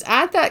 when he was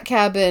at that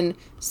cabin,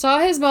 saw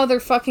his mother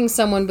fucking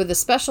someone with a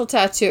special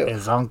tattoo.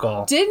 His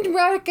uncle. Didn't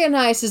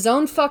recognize his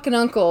own fucking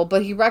uncle,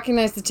 but he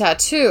recognized the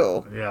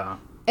tattoo. Yeah.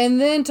 And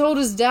then told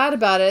his dad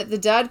about it. The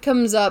dad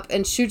comes up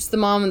and shoots the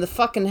mom in the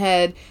fucking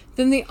head.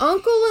 Then the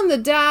uncle and the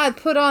dad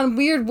put on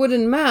weird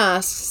wooden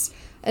masks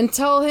and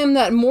tell him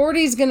that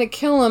Morty's gonna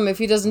kill him if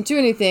he doesn't do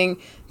anything.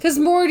 Because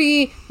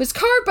Morty was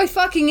carved by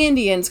fucking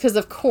Indians, because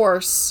of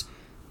course,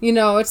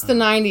 it's the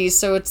 90s,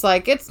 so it's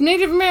like, it's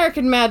Native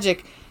American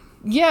magic.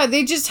 Yeah,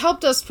 they just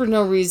helped us for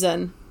no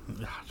reason.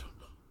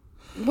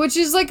 Which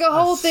is like a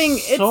whole thing.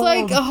 It's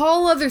like a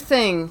whole other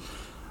thing.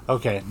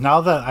 Okay, now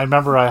that I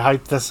remember I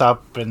hyped this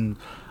up and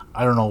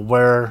I don't know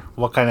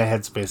what kind of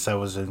headspace I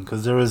was in,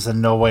 because there was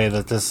no way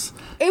that this...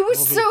 It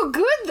was so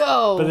good,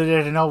 though! But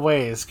in no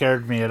way it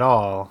scared me at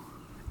all.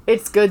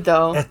 It's good,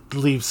 though. It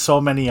leaves so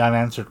many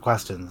unanswered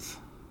questions.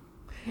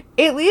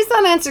 It leaves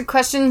unanswered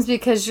questions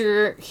because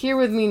you're here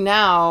with me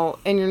now,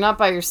 and you're not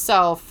by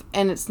yourself,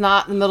 and it's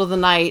not in the middle of the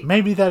night.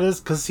 Maybe that is,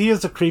 because he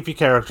is a creepy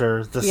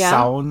character. The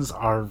sounds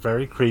are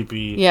very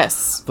creepy.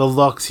 Yes. The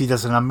looks, he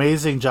does an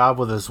amazing job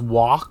with his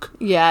walk.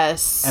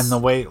 Yes. And the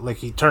way, like,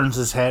 he turns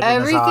his head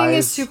and his eyes. Everything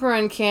is super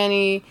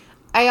uncanny.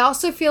 I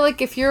also feel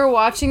like if you're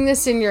watching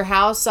this in your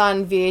house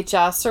on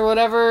VHS or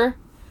whatever...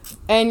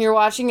 And you're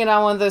watching it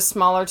on one of those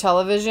smaller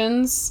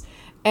televisions,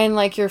 and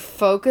like you're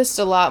focused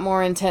a lot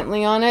more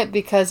intently on it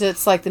because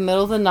it's like the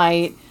middle of the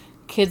night,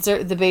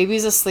 the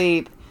baby's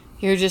asleep.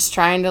 You're just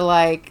trying to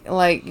like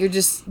you're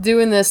just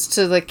doing this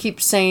to like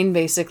keep sane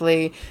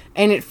basically,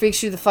 and it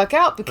freaks you the fuck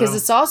out because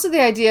it's also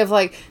the idea of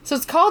like, so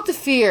it's called the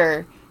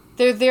fear.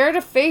 They're there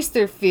to face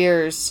their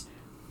fears,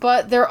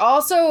 but they're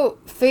also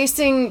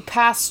facing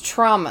past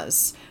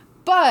traumas.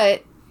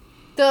 But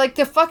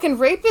the fucking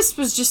rapist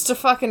was just a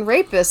fucking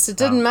rapist. It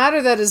didn't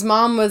matter that his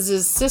mom was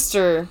his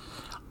sister.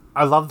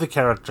 I love the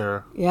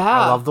character. Yeah.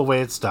 I love the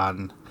way it's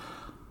done.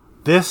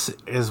 This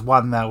is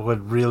one that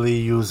would really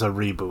use a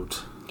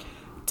reboot.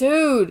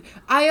 Dude,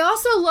 I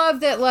also love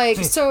that, like,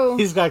 so...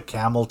 He's got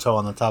camel toe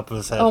on the top of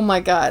his head. Oh my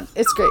god,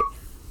 it's great.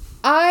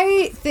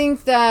 I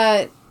think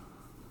that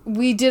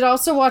we did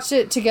also watch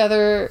it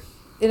together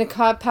in a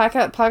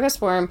podcast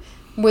form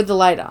with the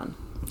light on.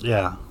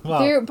 Yeah.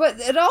 Well, but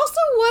it also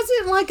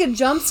wasn't like a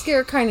jump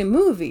scare kind of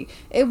movie.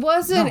 It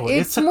wasn't. No,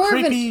 it's a more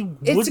creepy of an.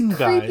 It's a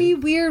creepy,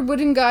 weird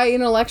wooden guy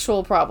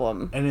intellectual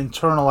problem. And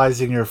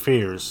internalizing your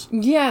fears.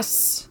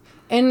 Yes,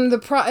 And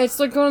it's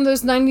like one of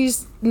those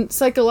 90s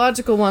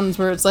psychological ones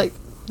where it's like,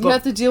 you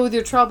have to deal with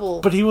your trouble.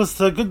 But he was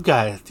the good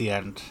guy at the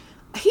end.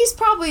 He's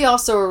probably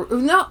also...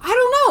 No, I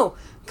don't know.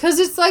 Because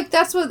it's like,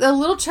 that's what a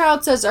little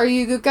child says, are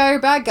you a good guy or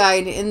bad guy?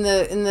 And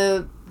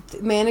the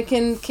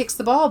mannequin kicks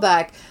the ball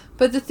back.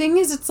 But the thing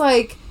is, it's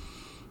like,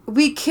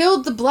 we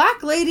killed the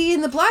black lady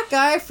and the black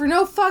guy for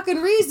no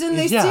fucking reason.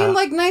 They seem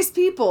like nice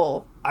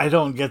people. I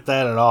don't get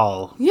that at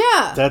all.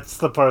 Yeah. That's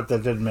the part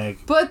that didn't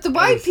make But the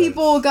white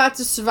people got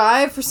to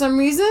survive for some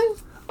reason.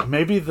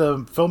 Maybe the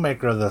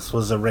filmmaker of this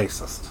was a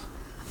racist.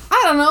 I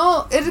don't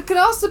know. It could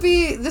also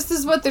be, this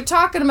is what they're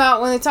talking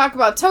about when they talk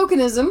about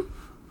tokenism.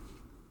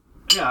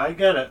 Yeah, I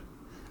get it.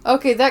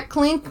 Okay, that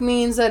clink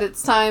means that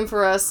it's time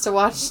for us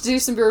to do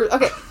some...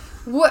 Okay,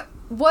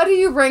 what do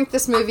you rank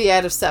this movie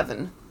out of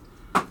 7?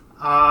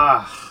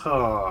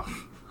 I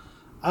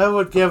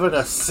would give it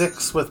a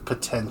 6 with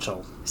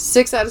potential.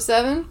 6 out of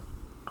 7?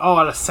 Oh,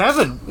 out of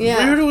 7?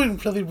 Yeah. You're doing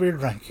really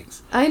weird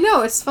rankings. I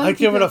know, it's fun. I'd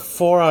give it a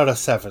 4 out of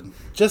 7.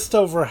 Just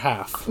over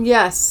half.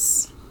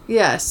 Yes.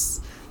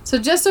 So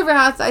just over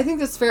half, I think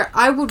that's fair.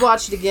 I would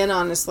watch it again,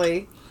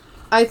 honestly.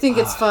 I think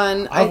it's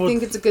fun. I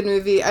think it's a good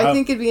movie. I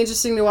think it'd be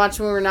interesting to watch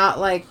when we're not,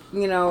 like,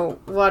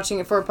 watching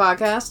it for a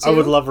podcast, too. I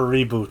would love a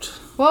reboot.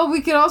 Well,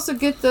 we could also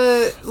get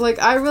the... Like,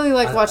 I really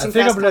like watching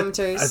cast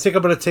commentaries. I think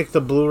I'm going to take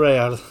the Blu-ray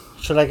out.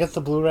 Should I get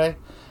the Blu-ray?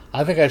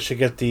 I think I should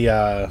get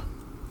the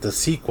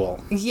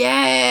sequel.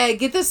 Yeah,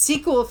 get the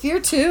sequel if you're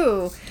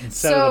too.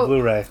 Instead of the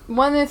Blu-ray.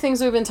 One of the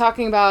things we've been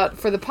talking about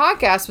for the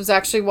podcast was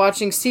actually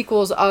watching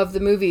sequels of the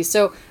movies.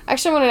 So,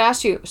 actually, I wanted to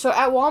ask you. So,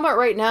 at Walmart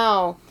right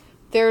now,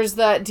 there's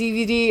that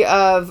DVD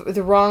of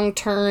The Wrong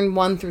Turn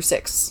 1 through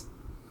 6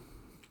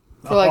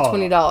 for like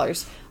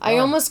 $20. I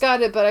almost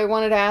got it, but I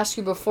wanted to ask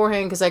you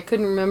beforehand because I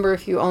couldn't remember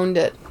if you owned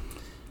it.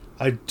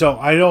 I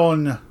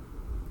own...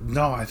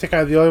 No, I think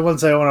the only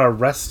ones I own are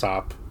Rest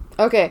Stop.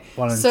 Okay,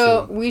 1 and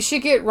so 2. we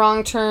should get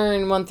Wrong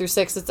Turn 1 through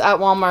 6. It's at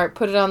Walmart.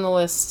 Put it on the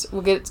list.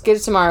 We'll get it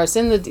tomorrow. It's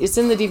in the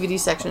DVD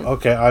section.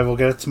 Okay, I will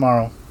get it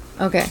tomorrow.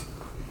 Okay,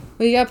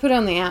 well, you got to put it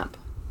on the app.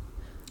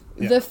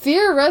 Yeah. The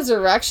Fear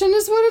Resurrection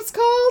is what it's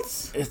called?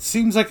 It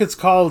seems like it's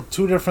called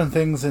 2 different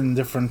things in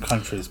different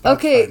countries. But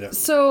okay,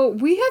 so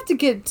we have to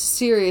get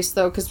serious,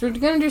 though, because we're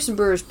going to do some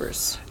Brewers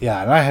Brews.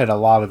 Yeah, and I had a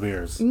lot of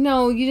beers.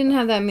 No, you didn't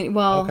have that many.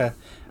 Well, okay.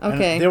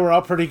 Okay. And they were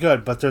all pretty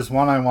good, but there's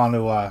one I want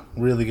to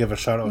really give a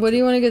shout out to. What do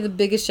you want to give the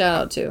biggest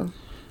shout out to?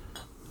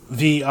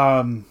 The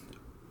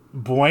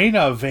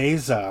Buena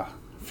Vesa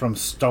from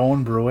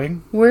Stone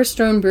Brewing. Where's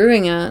Stone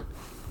Brewing at?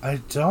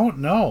 I don't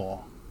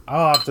know.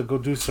 I'll have to go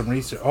do some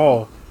research.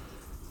 Oh,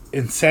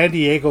 in San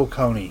Diego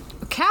County.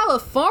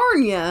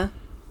 California?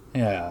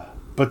 Yeah.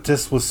 But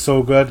this was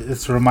so good.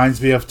 This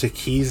reminds me of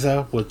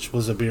Tequiza, which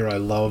was a beer I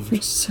loved.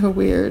 It's so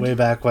weird. Way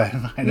back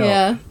when. I know.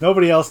 Yeah.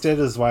 Nobody else did,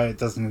 is why it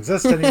doesn't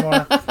exist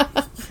anymore.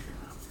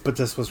 But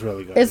this was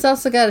really good. It's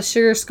also got a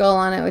sugar skull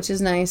on it, which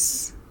is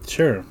nice.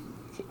 Sure.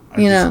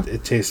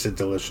 It tasted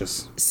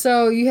delicious.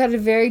 So you had a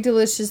very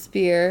delicious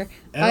beer.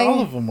 And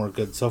all of them were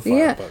good so far.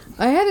 Yeah. But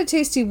I had a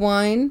tasty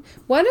wine.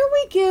 Why don't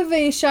we give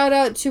a shout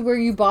out to where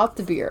you bought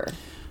the beer?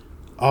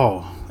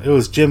 Oh, it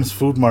was Jim's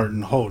Food Mart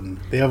in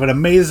Houghton. They have an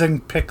amazing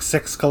Pick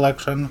 6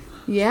 collection.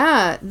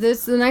 Yeah, the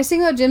nice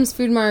thing about Jim's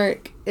Food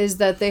Mart is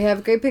that they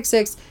have great Pick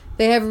 6.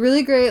 They have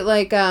really great,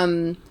 like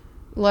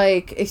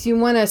if you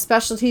want a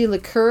specialty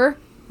liqueur,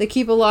 they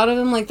keep a lot of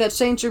them. Like that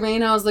Saint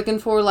Germain I was looking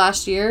for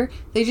last year,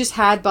 they just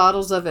had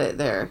bottles of it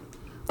there.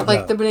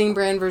 Like the name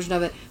brand version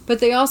of it. But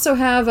they also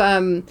have,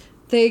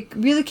 they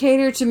really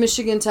cater to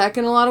Michigan Tech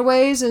in a lot of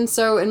ways. And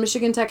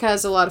Michigan Tech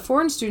has a lot of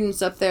foreign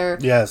students up there.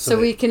 Yeah, so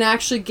we can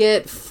actually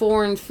get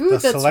foreign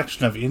food. The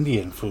selection of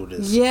Indian food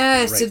is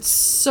great. It's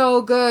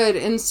so good.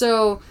 And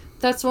so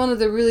that's one of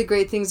the really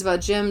great things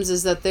about Jim's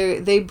is that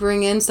they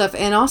bring in stuff.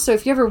 And also,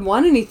 if you ever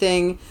want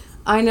anything,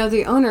 I know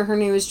the owner, her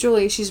name is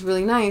Julie. She's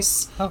really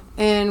nice. Oh.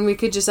 And we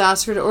could just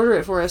ask her to order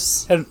it for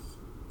us. And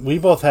we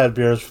both had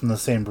beers from the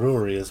same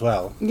brewery as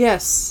well.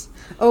 Yes.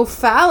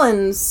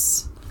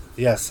 O'Fallon's.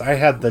 Yes, I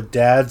had the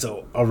Dad's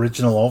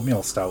Original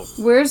Oatmeal Stout.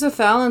 Where's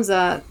O'Fallon's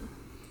at?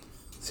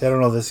 See, I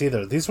don't know this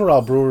either. These were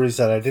all breweries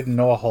that I didn't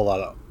know a whole lot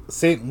of.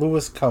 St.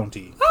 Louis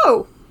County.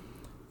 Oh.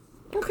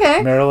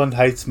 Okay. Maryland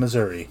Heights,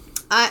 Missouri.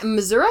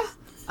 Missouri?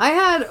 I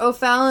had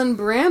O'Fallon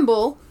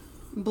Bramble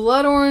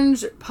Blood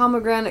Orange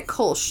Pomegranate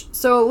Kolsch.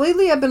 So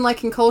lately I've been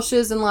liking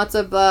Kolsch's and lots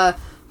of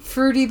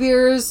fruity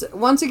beers.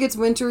 Once it gets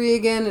wintry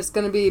again, it's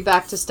going to be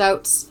back to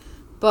stouts.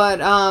 But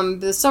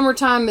the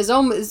summertime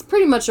is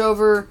pretty much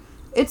over.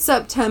 It's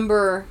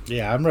September.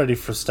 Yeah, I'm ready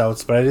for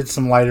stouts, but I did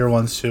some lighter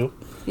ones too.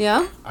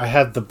 Yeah? I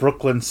had the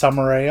Brooklyn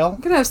Summer Ale. I'm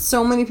going to have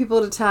so many people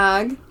to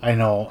tag. I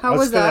know. How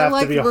was that? It's going to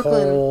have to be a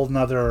whole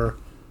nother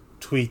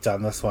tweet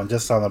on this one,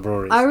 just on the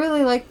breweries. I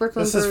really like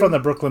Brooklyn This is from the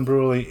Brooklyn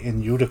Brewery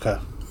in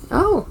Utica.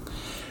 Oh.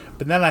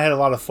 But then I had a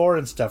lot of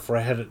foreign stuff where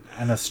I had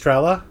an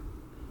Estrella.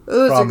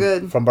 Those are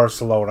good. From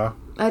Barcelona.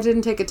 I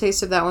didn't take a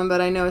taste of that one,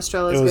 but I know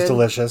Estrella is good. It was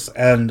delicious.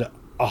 And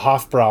a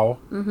Hofbrau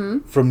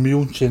from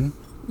München.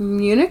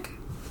 Munich?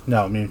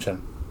 No,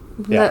 München.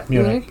 Yeah,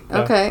 Munich.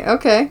 Yeah.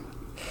 Okay.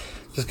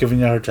 Just giving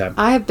you a hard time.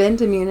 I have been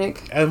to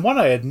Munich. And one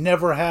I had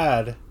never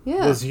had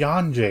was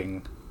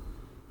Yanjing.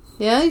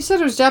 Yeah, you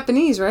said it was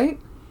Japanese, right?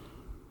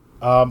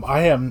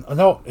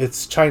 No,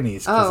 it's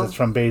Chinese because it's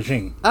from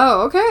Beijing.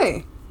 Oh,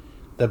 okay.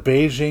 The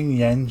Beijing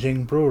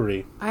Yanjing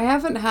Brewery. I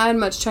haven't had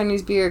much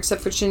Chinese beer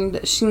except for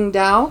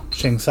Qingdao.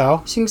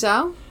 Xingzhao?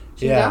 Xingzhao?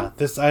 Yeah,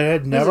 I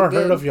had never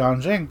heard of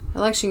Yanjing. I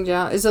like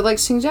Qingdao. Is it like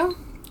Xingdao?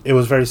 It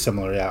was very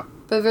similar, yeah.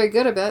 But very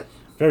good, I bet.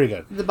 Very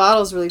good. The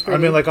bottle's really pretty. I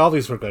mean, like, all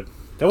these were good.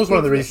 That was one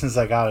of the reasons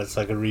I got it,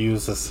 so I could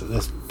reuse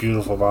this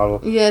beautiful bottle.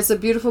 Yeah, it's a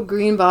beautiful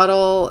green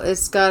bottle.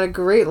 It's got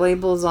great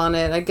labels on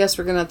it. I guess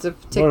we're going to have to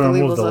take the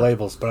labels off.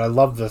 Labels, but I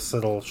love this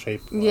little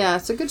shape. Yeah,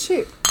 it's a good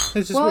shape.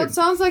 It's just weird. It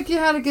sounds like you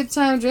had a good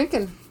time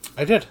drinking.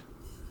 I did.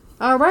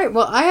 All right.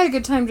 Well, I had a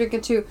good time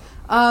drinking, too.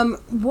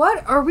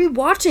 What are we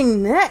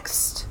watching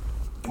next?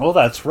 Oh,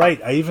 that's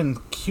right. I even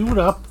queued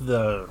up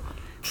the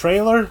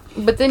trailer.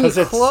 But then you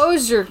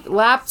closed your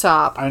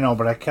laptop. I know,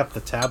 but I kept the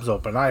tabs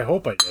open. I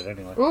hope I did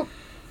anyway. Oop.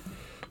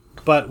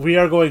 But we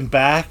are going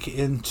back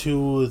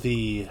into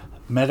the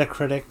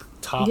Metacritic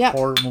top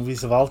horror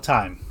movies of all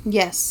time.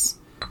 Yes.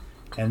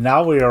 And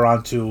now we are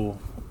on to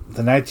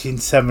the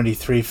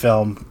 1973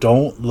 film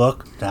Don't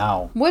Look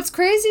Now. What's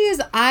crazy is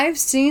I've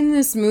seen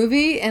this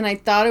movie and I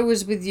thought it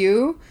was with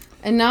you.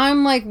 And now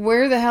I'm like,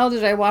 where the hell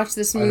did I watch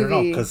this movie? I don't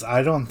know, because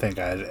I don't think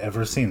I had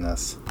ever seen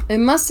this. It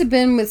must have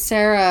been with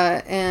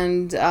Sarah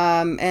and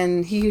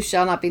He Who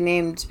Shall Not Be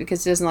Named,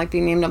 because he doesn't like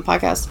being named on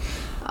podcasts.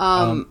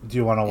 Do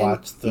you want to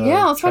watch the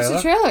let's watch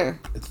the trailer.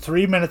 It's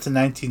 3 minutes and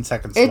 19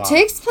 seconds long. It long.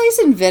 takes place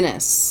in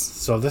Venice.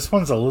 So this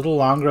one's a little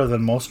longer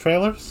than most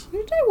trailers? Who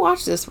did I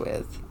watch this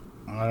with?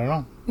 I don't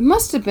know. It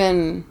must have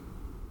been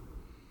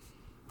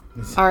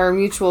our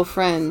mutual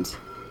friend.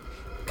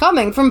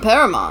 Coming from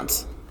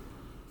Paramount.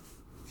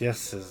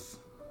 Yes. Is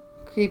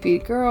creepy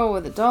girl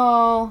with a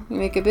doll. You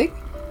make it big?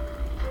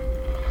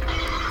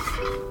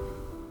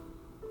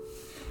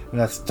 And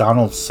that's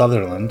Donald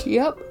Sutherland.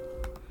 Yep.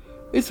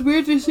 It's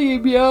weird to see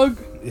him young.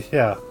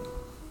 Yeah.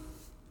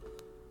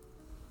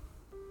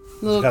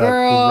 Little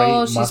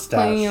girl, she's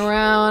playing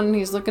around,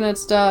 he's looking at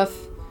stuff,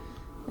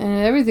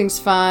 and everything's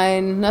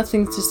fine.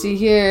 Nothing to see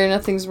here,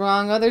 nothing's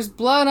wrong. Oh, there's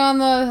blood on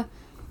the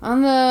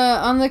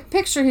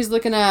picture he's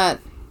looking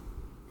at.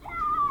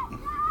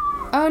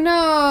 Oh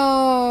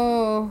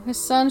no! His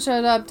son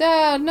showed up.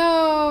 Dad,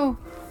 no!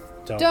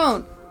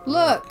 Don't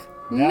look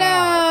now!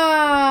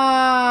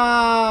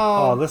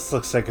 Oh, this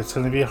looks like it's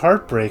going to be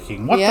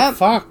heartbreaking. What the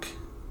fuck?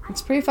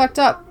 It's pretty fucked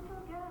up.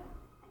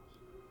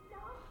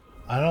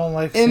 I don't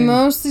like it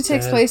mostly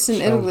takes place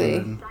in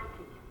Italy.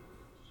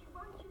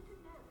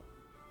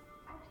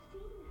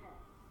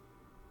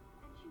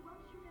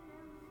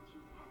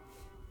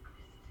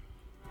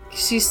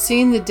 She's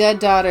seen the dead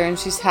daughter and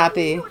she's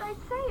happy.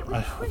 I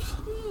hope so.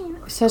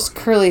 Such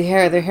curly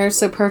hair. Their hair's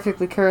so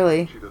perfectly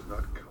curly. She does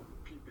not come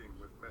peeping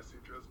with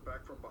messages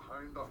back from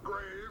behind the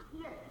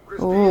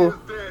grave. Ooh. Is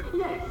dead.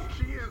 Yes.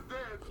 She is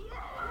dead.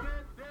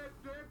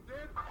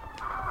 Dead.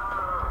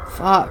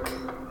 Fuck.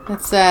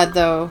 That's sad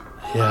though.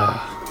 Yeah.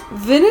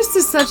 Venice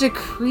is such a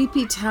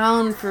creepy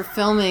town for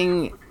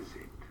filming.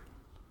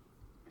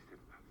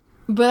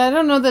 But I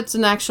don't know that's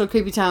an actual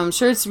creepy town. I'm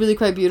sure it's really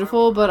quite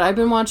beautiful, but I've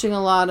been watching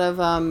a lot of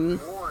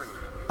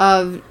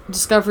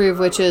Discovery of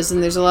Witches,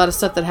 and there's a lot of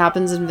stuff that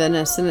happens in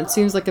Venice, and it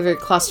seems like a very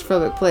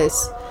claustrophobic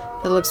place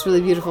that looks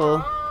really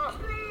beautiful.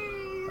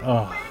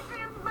 Oh.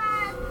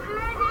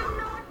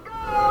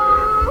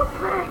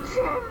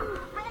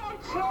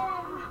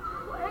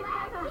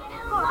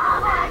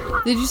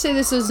 Did you say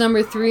this was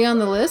number 3 on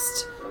the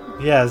list?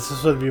 Yeah,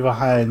 this would be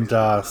behind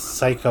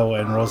Psycho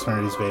and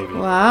Rosemary's Baby.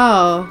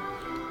 Wow.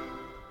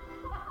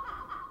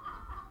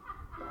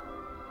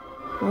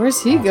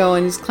 Where's he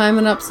going? He's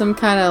climbing up some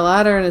kind of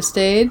ladder in a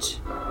stage.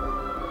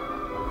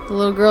 The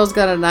little girl's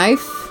got a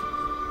knife.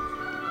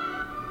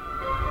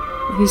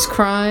 He's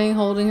crying,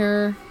 holding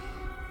her.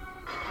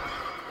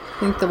 I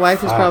think the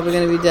wife is probably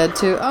going to be dead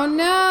too. Oh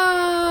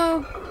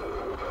no!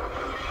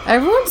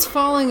 Everyone's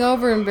falling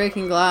over and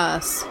breaking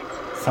glass.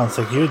 Sounds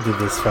like you did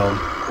this film.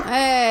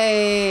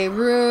 Hey,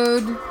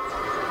 rude.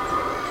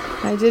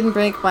 I didn't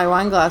break my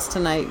wine glass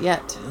tonight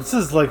yet. This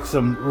is like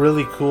some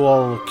really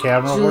cool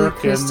camera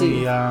work in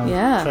the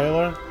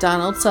trailer.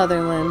 Donald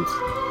Sutherland.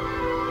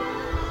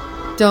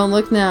 Don't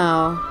look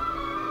now.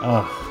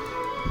 Oh.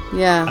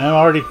 Yeah. I'm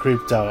already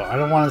creeped out. I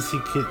don't want to see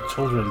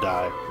children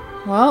die.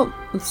 Well,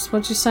 that's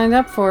what you signed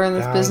up for in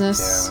this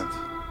business. Damn it.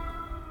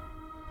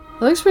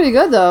 It looks pretty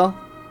good, though.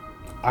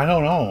 I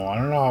don't know. I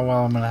don't know how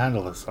well I'm going to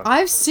handle this one.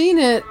 I've seen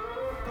it.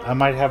 I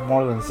might have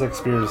more than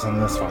 6 beers in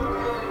this one.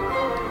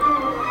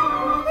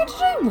 Where did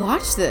I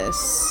watch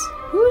this?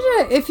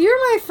 If you're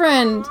my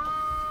friend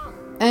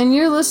and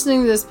you're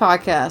listening to this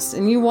podcast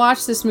and you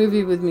watch this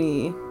movie with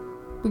me,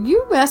 will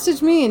you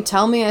message me and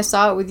tell me I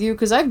saw it with you?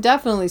 Because I've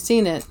definitely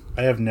seen it.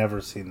 I have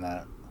never seen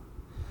that.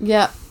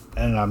 Yeah.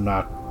 And I'm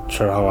not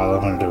sure how well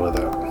I'm going to do with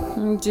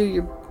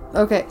it.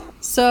 Okay,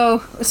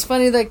 so it's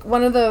funny, like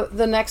one of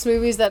the next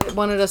movies that it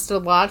wanted us to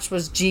watch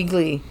was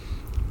Gigli.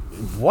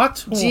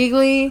 What?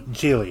 Gigli.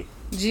 Geely.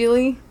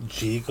 Geely.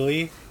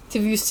 Jiggly?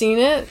 Have you seen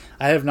it?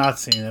 I have not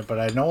seen it, but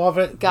I know of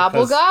it.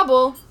 Gobble,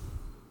 gobble.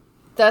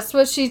 That's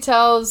what she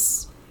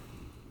tells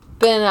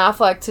Ben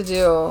Affleck to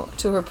do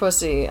to her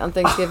pussy on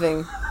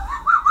Thanksgiving.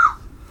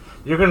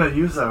 You're going to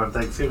use that on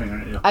Thanksgiving,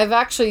 aren't you? I've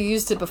actually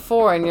used it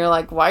before, and you're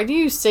like, why do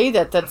you say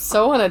that? That's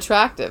so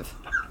unattractive.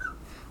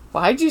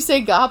 Why'd you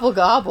say gobble,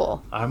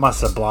 gobble? I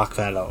must have blocked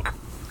that out.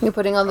 You're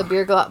putting all the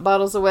beer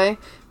bottles away?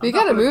 We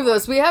got to move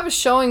those. We have a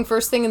showing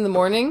first thing in the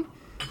morning,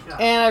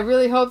 and I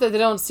really hope that they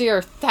don't see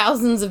our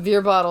thousands of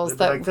beer bottles.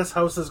 This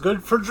house is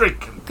good for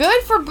drinking.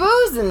 Good for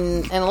booze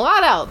and a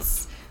lot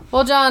else.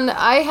 Well, John,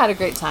 I had a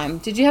great time.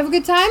 Did you have a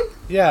good time?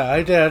 Yeah,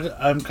 I did.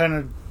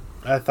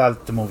 I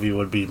thought the movie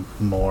would be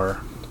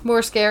more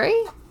scary?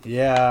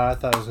 Yeah, I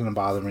thought it was going to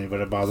bother me,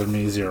 but it bothered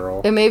me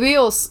zero. And maybe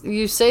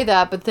you say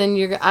that, but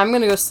then I'm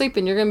going to go sleep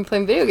and you're going to be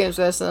playing video games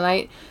the rest of the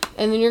night,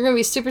 and then you're going to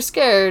be super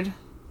scared.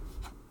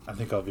 I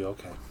think I'll be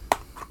okay.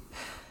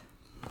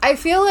 I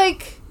feel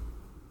like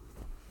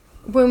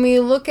when we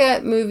look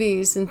at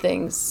movies and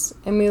things,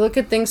 and we look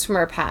at things from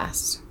our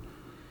past,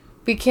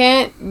 we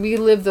can't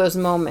relive those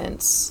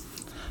moments.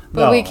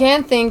 But No.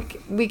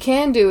 we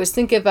can do is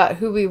think about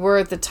who we were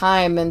at the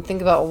time and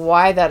think about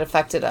why that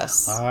affected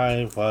us.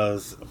 I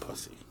was a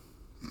pussy.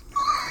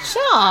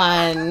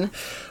 John!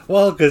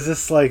 Well, because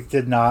this,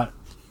 did not...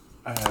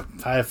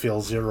 I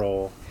feel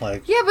zero,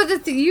 Yeah,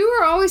 but you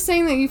were always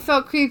saying that you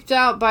felt creeped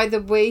out by the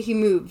way he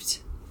moved.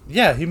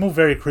 Yeah, he moved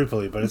very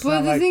creepily, but it's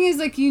not But the thing is,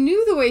 you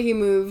knew the way he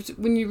moved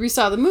when you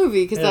resaw the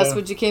movie, because that's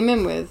what you came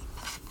in with.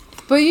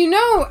 But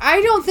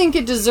I don't think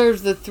it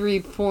deserves the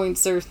 3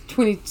 points or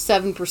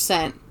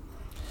 27%.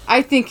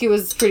 I think it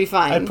was pretty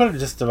fine. I put it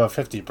just about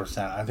 50%.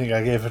 I think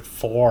I gave it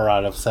 4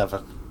 out of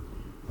 7.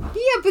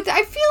 Yeah, but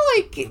I feel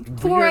like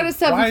 4 out of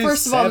 7, Why is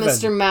first of all, 7?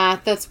 Mr.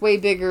 Math, that's way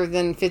bigger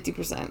than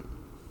 50%.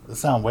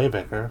 It's not way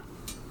bigger.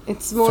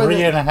 It's more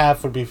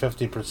 3.5 would be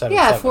 50%.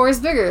 Yeah, of 7. 4 is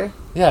bigger.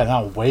 Yeah,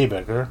 not way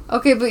bigger.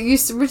 Okay, but you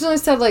originally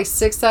said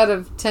 6 out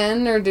of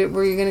 10, or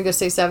were you going to go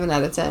say 7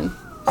 out of 10?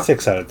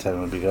 6 out of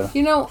 10 would be good.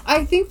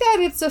 I think that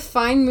it's a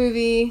fine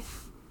movie.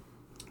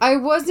 I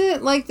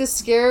wasn't the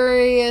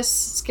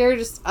scariest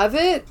of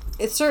it.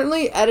 It's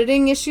certainly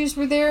editing issues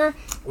were there.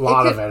 A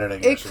lot of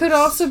editing issues. It could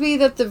also be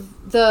that the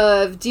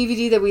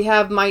DVD that we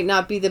have might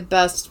not be the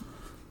best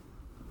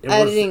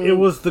editing. It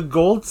was the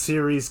Gold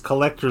Series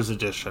Collector's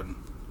Edition.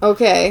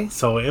 Okay.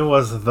 So it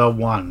was the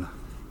one.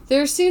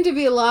 There seemed to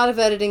be a lot of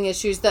editing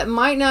issues that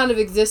might not have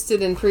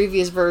existed in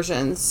previous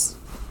versions.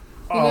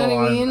 You know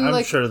what I mean?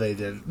 I'm sure they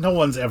did. No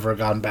one's ever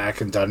gone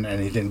back and done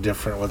anything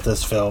different with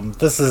this film.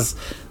 This is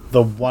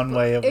the one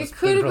way it was. It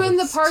could have been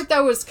the part that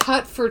was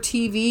cut for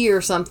TV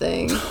or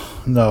something.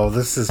 No,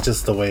 this is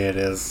just the way it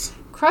is.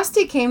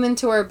 Krusty came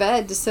into our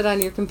bed to sit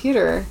on your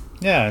computer.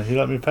 Yeah, he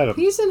let me pet him.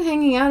 He's been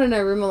hanging out in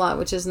our room a lot,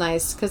 which is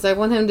nice, because I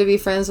want him to be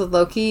friends with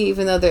Loki,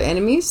 even though they're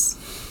enemies.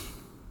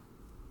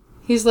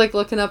 He's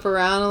looking up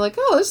around and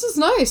oh, this is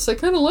nice. I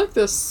kind of like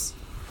this.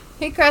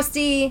 Hey,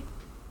 Krusty.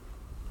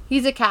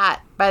 He's a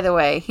cat, by the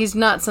way. He's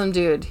not some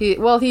dude. He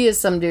is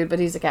some dude, but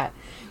he's a cat.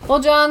 Well,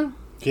 John.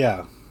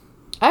 Yeah.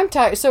 I'm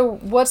tired. So,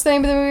 what's the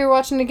name of the movie you're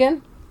watching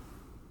again?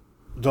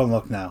 Don't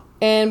Look Now.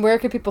 And where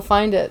could people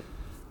find it?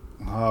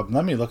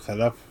 Let me look that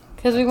up.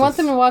 Because we want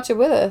them to watch it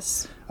with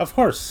us. Of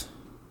course.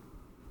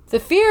 The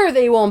fear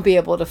they won't be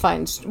able to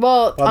find.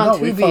 On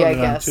Tubi, I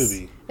guess. On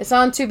Tubi. It's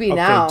on Tubi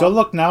now. Don't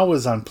Look Now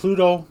is on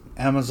Pluto,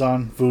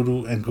 Amazon,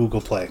 Vudu, and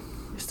Google Play.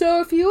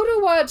 So if you were to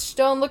watch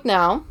Don't Look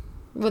Now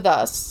with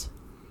us,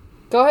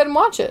 go ahead and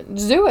watch it.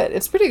 Just do it.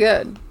 It's pretty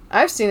good.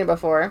 I've seen it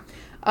before.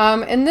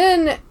 And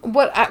then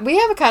we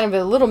have a kind of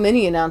a little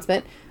mini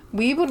announcement.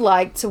 We would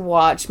like to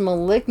watch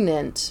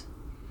Malignant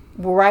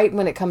right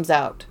when it comes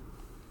out.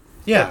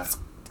 Yeah.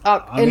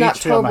 In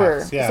October.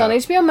 Max, yeah. It's on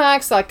HBO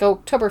Max,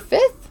 October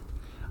 5th.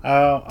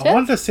 I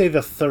wanted to say the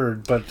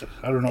 3rd, but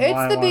I don't know why I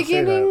It's the want to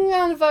say that. beginning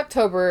of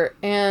October,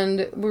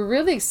 and we're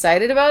really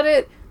excited about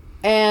it.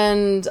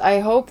 And I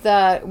hope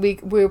that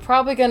we're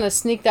probably going to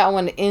sneak that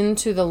one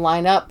into the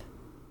lineup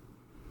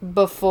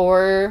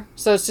before.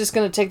 So it's just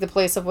going to take the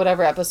place of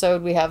whatever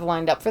episode we have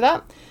lined up for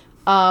that.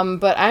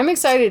 But I'm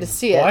excited to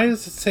see it. Why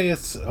does it say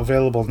it's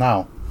available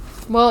now?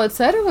 Well, it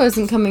said it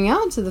wasn't coming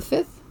out to the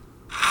 5th.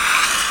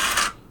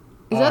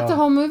 Is that the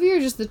whole movie or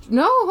just the...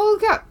 No, holy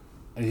crap.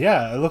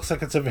 Yeah, it looks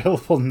like it's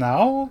available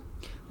now.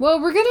 Well,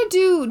 we're going to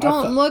do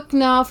Don't Look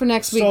Now for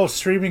next week. So,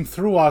 streaming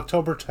through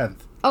October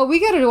 10th. Oh,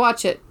 we got to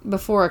watch it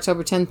before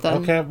October 10th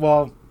then. Okay,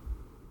 well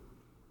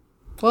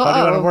how do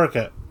you want to work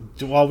it?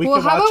 We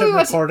can watch it and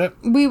record it.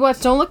 We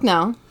watch Don't Look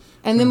Now,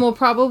 and then we'll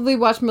probably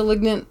watch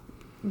Malignant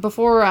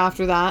before or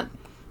after that,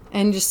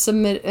 and just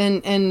submit,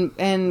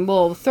 and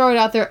we'll throw it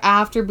out there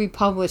after we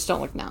publish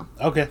Don't Look Now.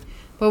 Okay.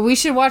 But we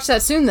should watch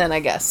that soon then, I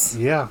guess.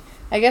 Yeah.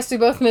 I guess we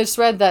both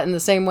misread that in the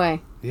same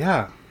way.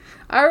 Yeah.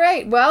 All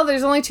right, well,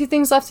 there's only 2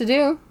 things left to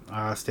do.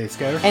 Stay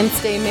scared. And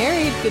stay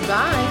married.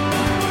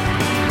 Goodbye.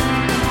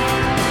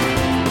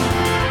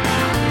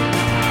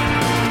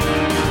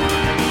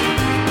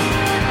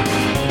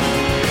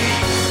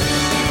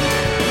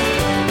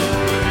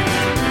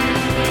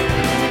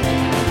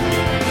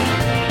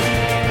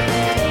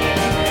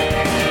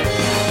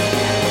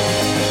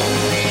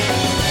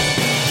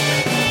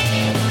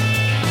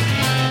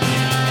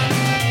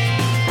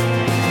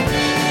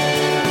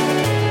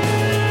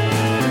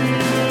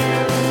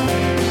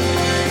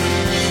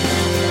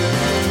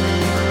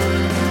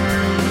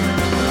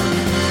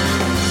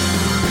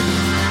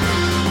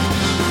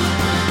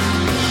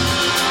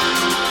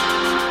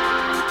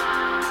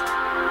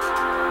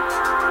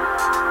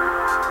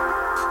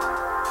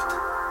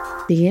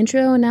 The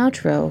intro and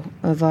outro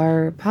of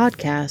our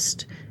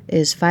podcast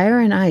is Fire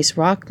and Ice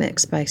Rock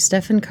Mix by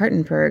Stefan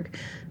Kartenberg.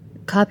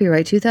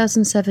 Copyright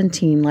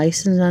 2017,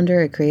 licensed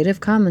under a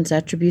Creative Commons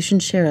Attribution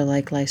Share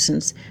Alike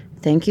license.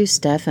 Thank you,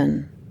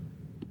 Stefan.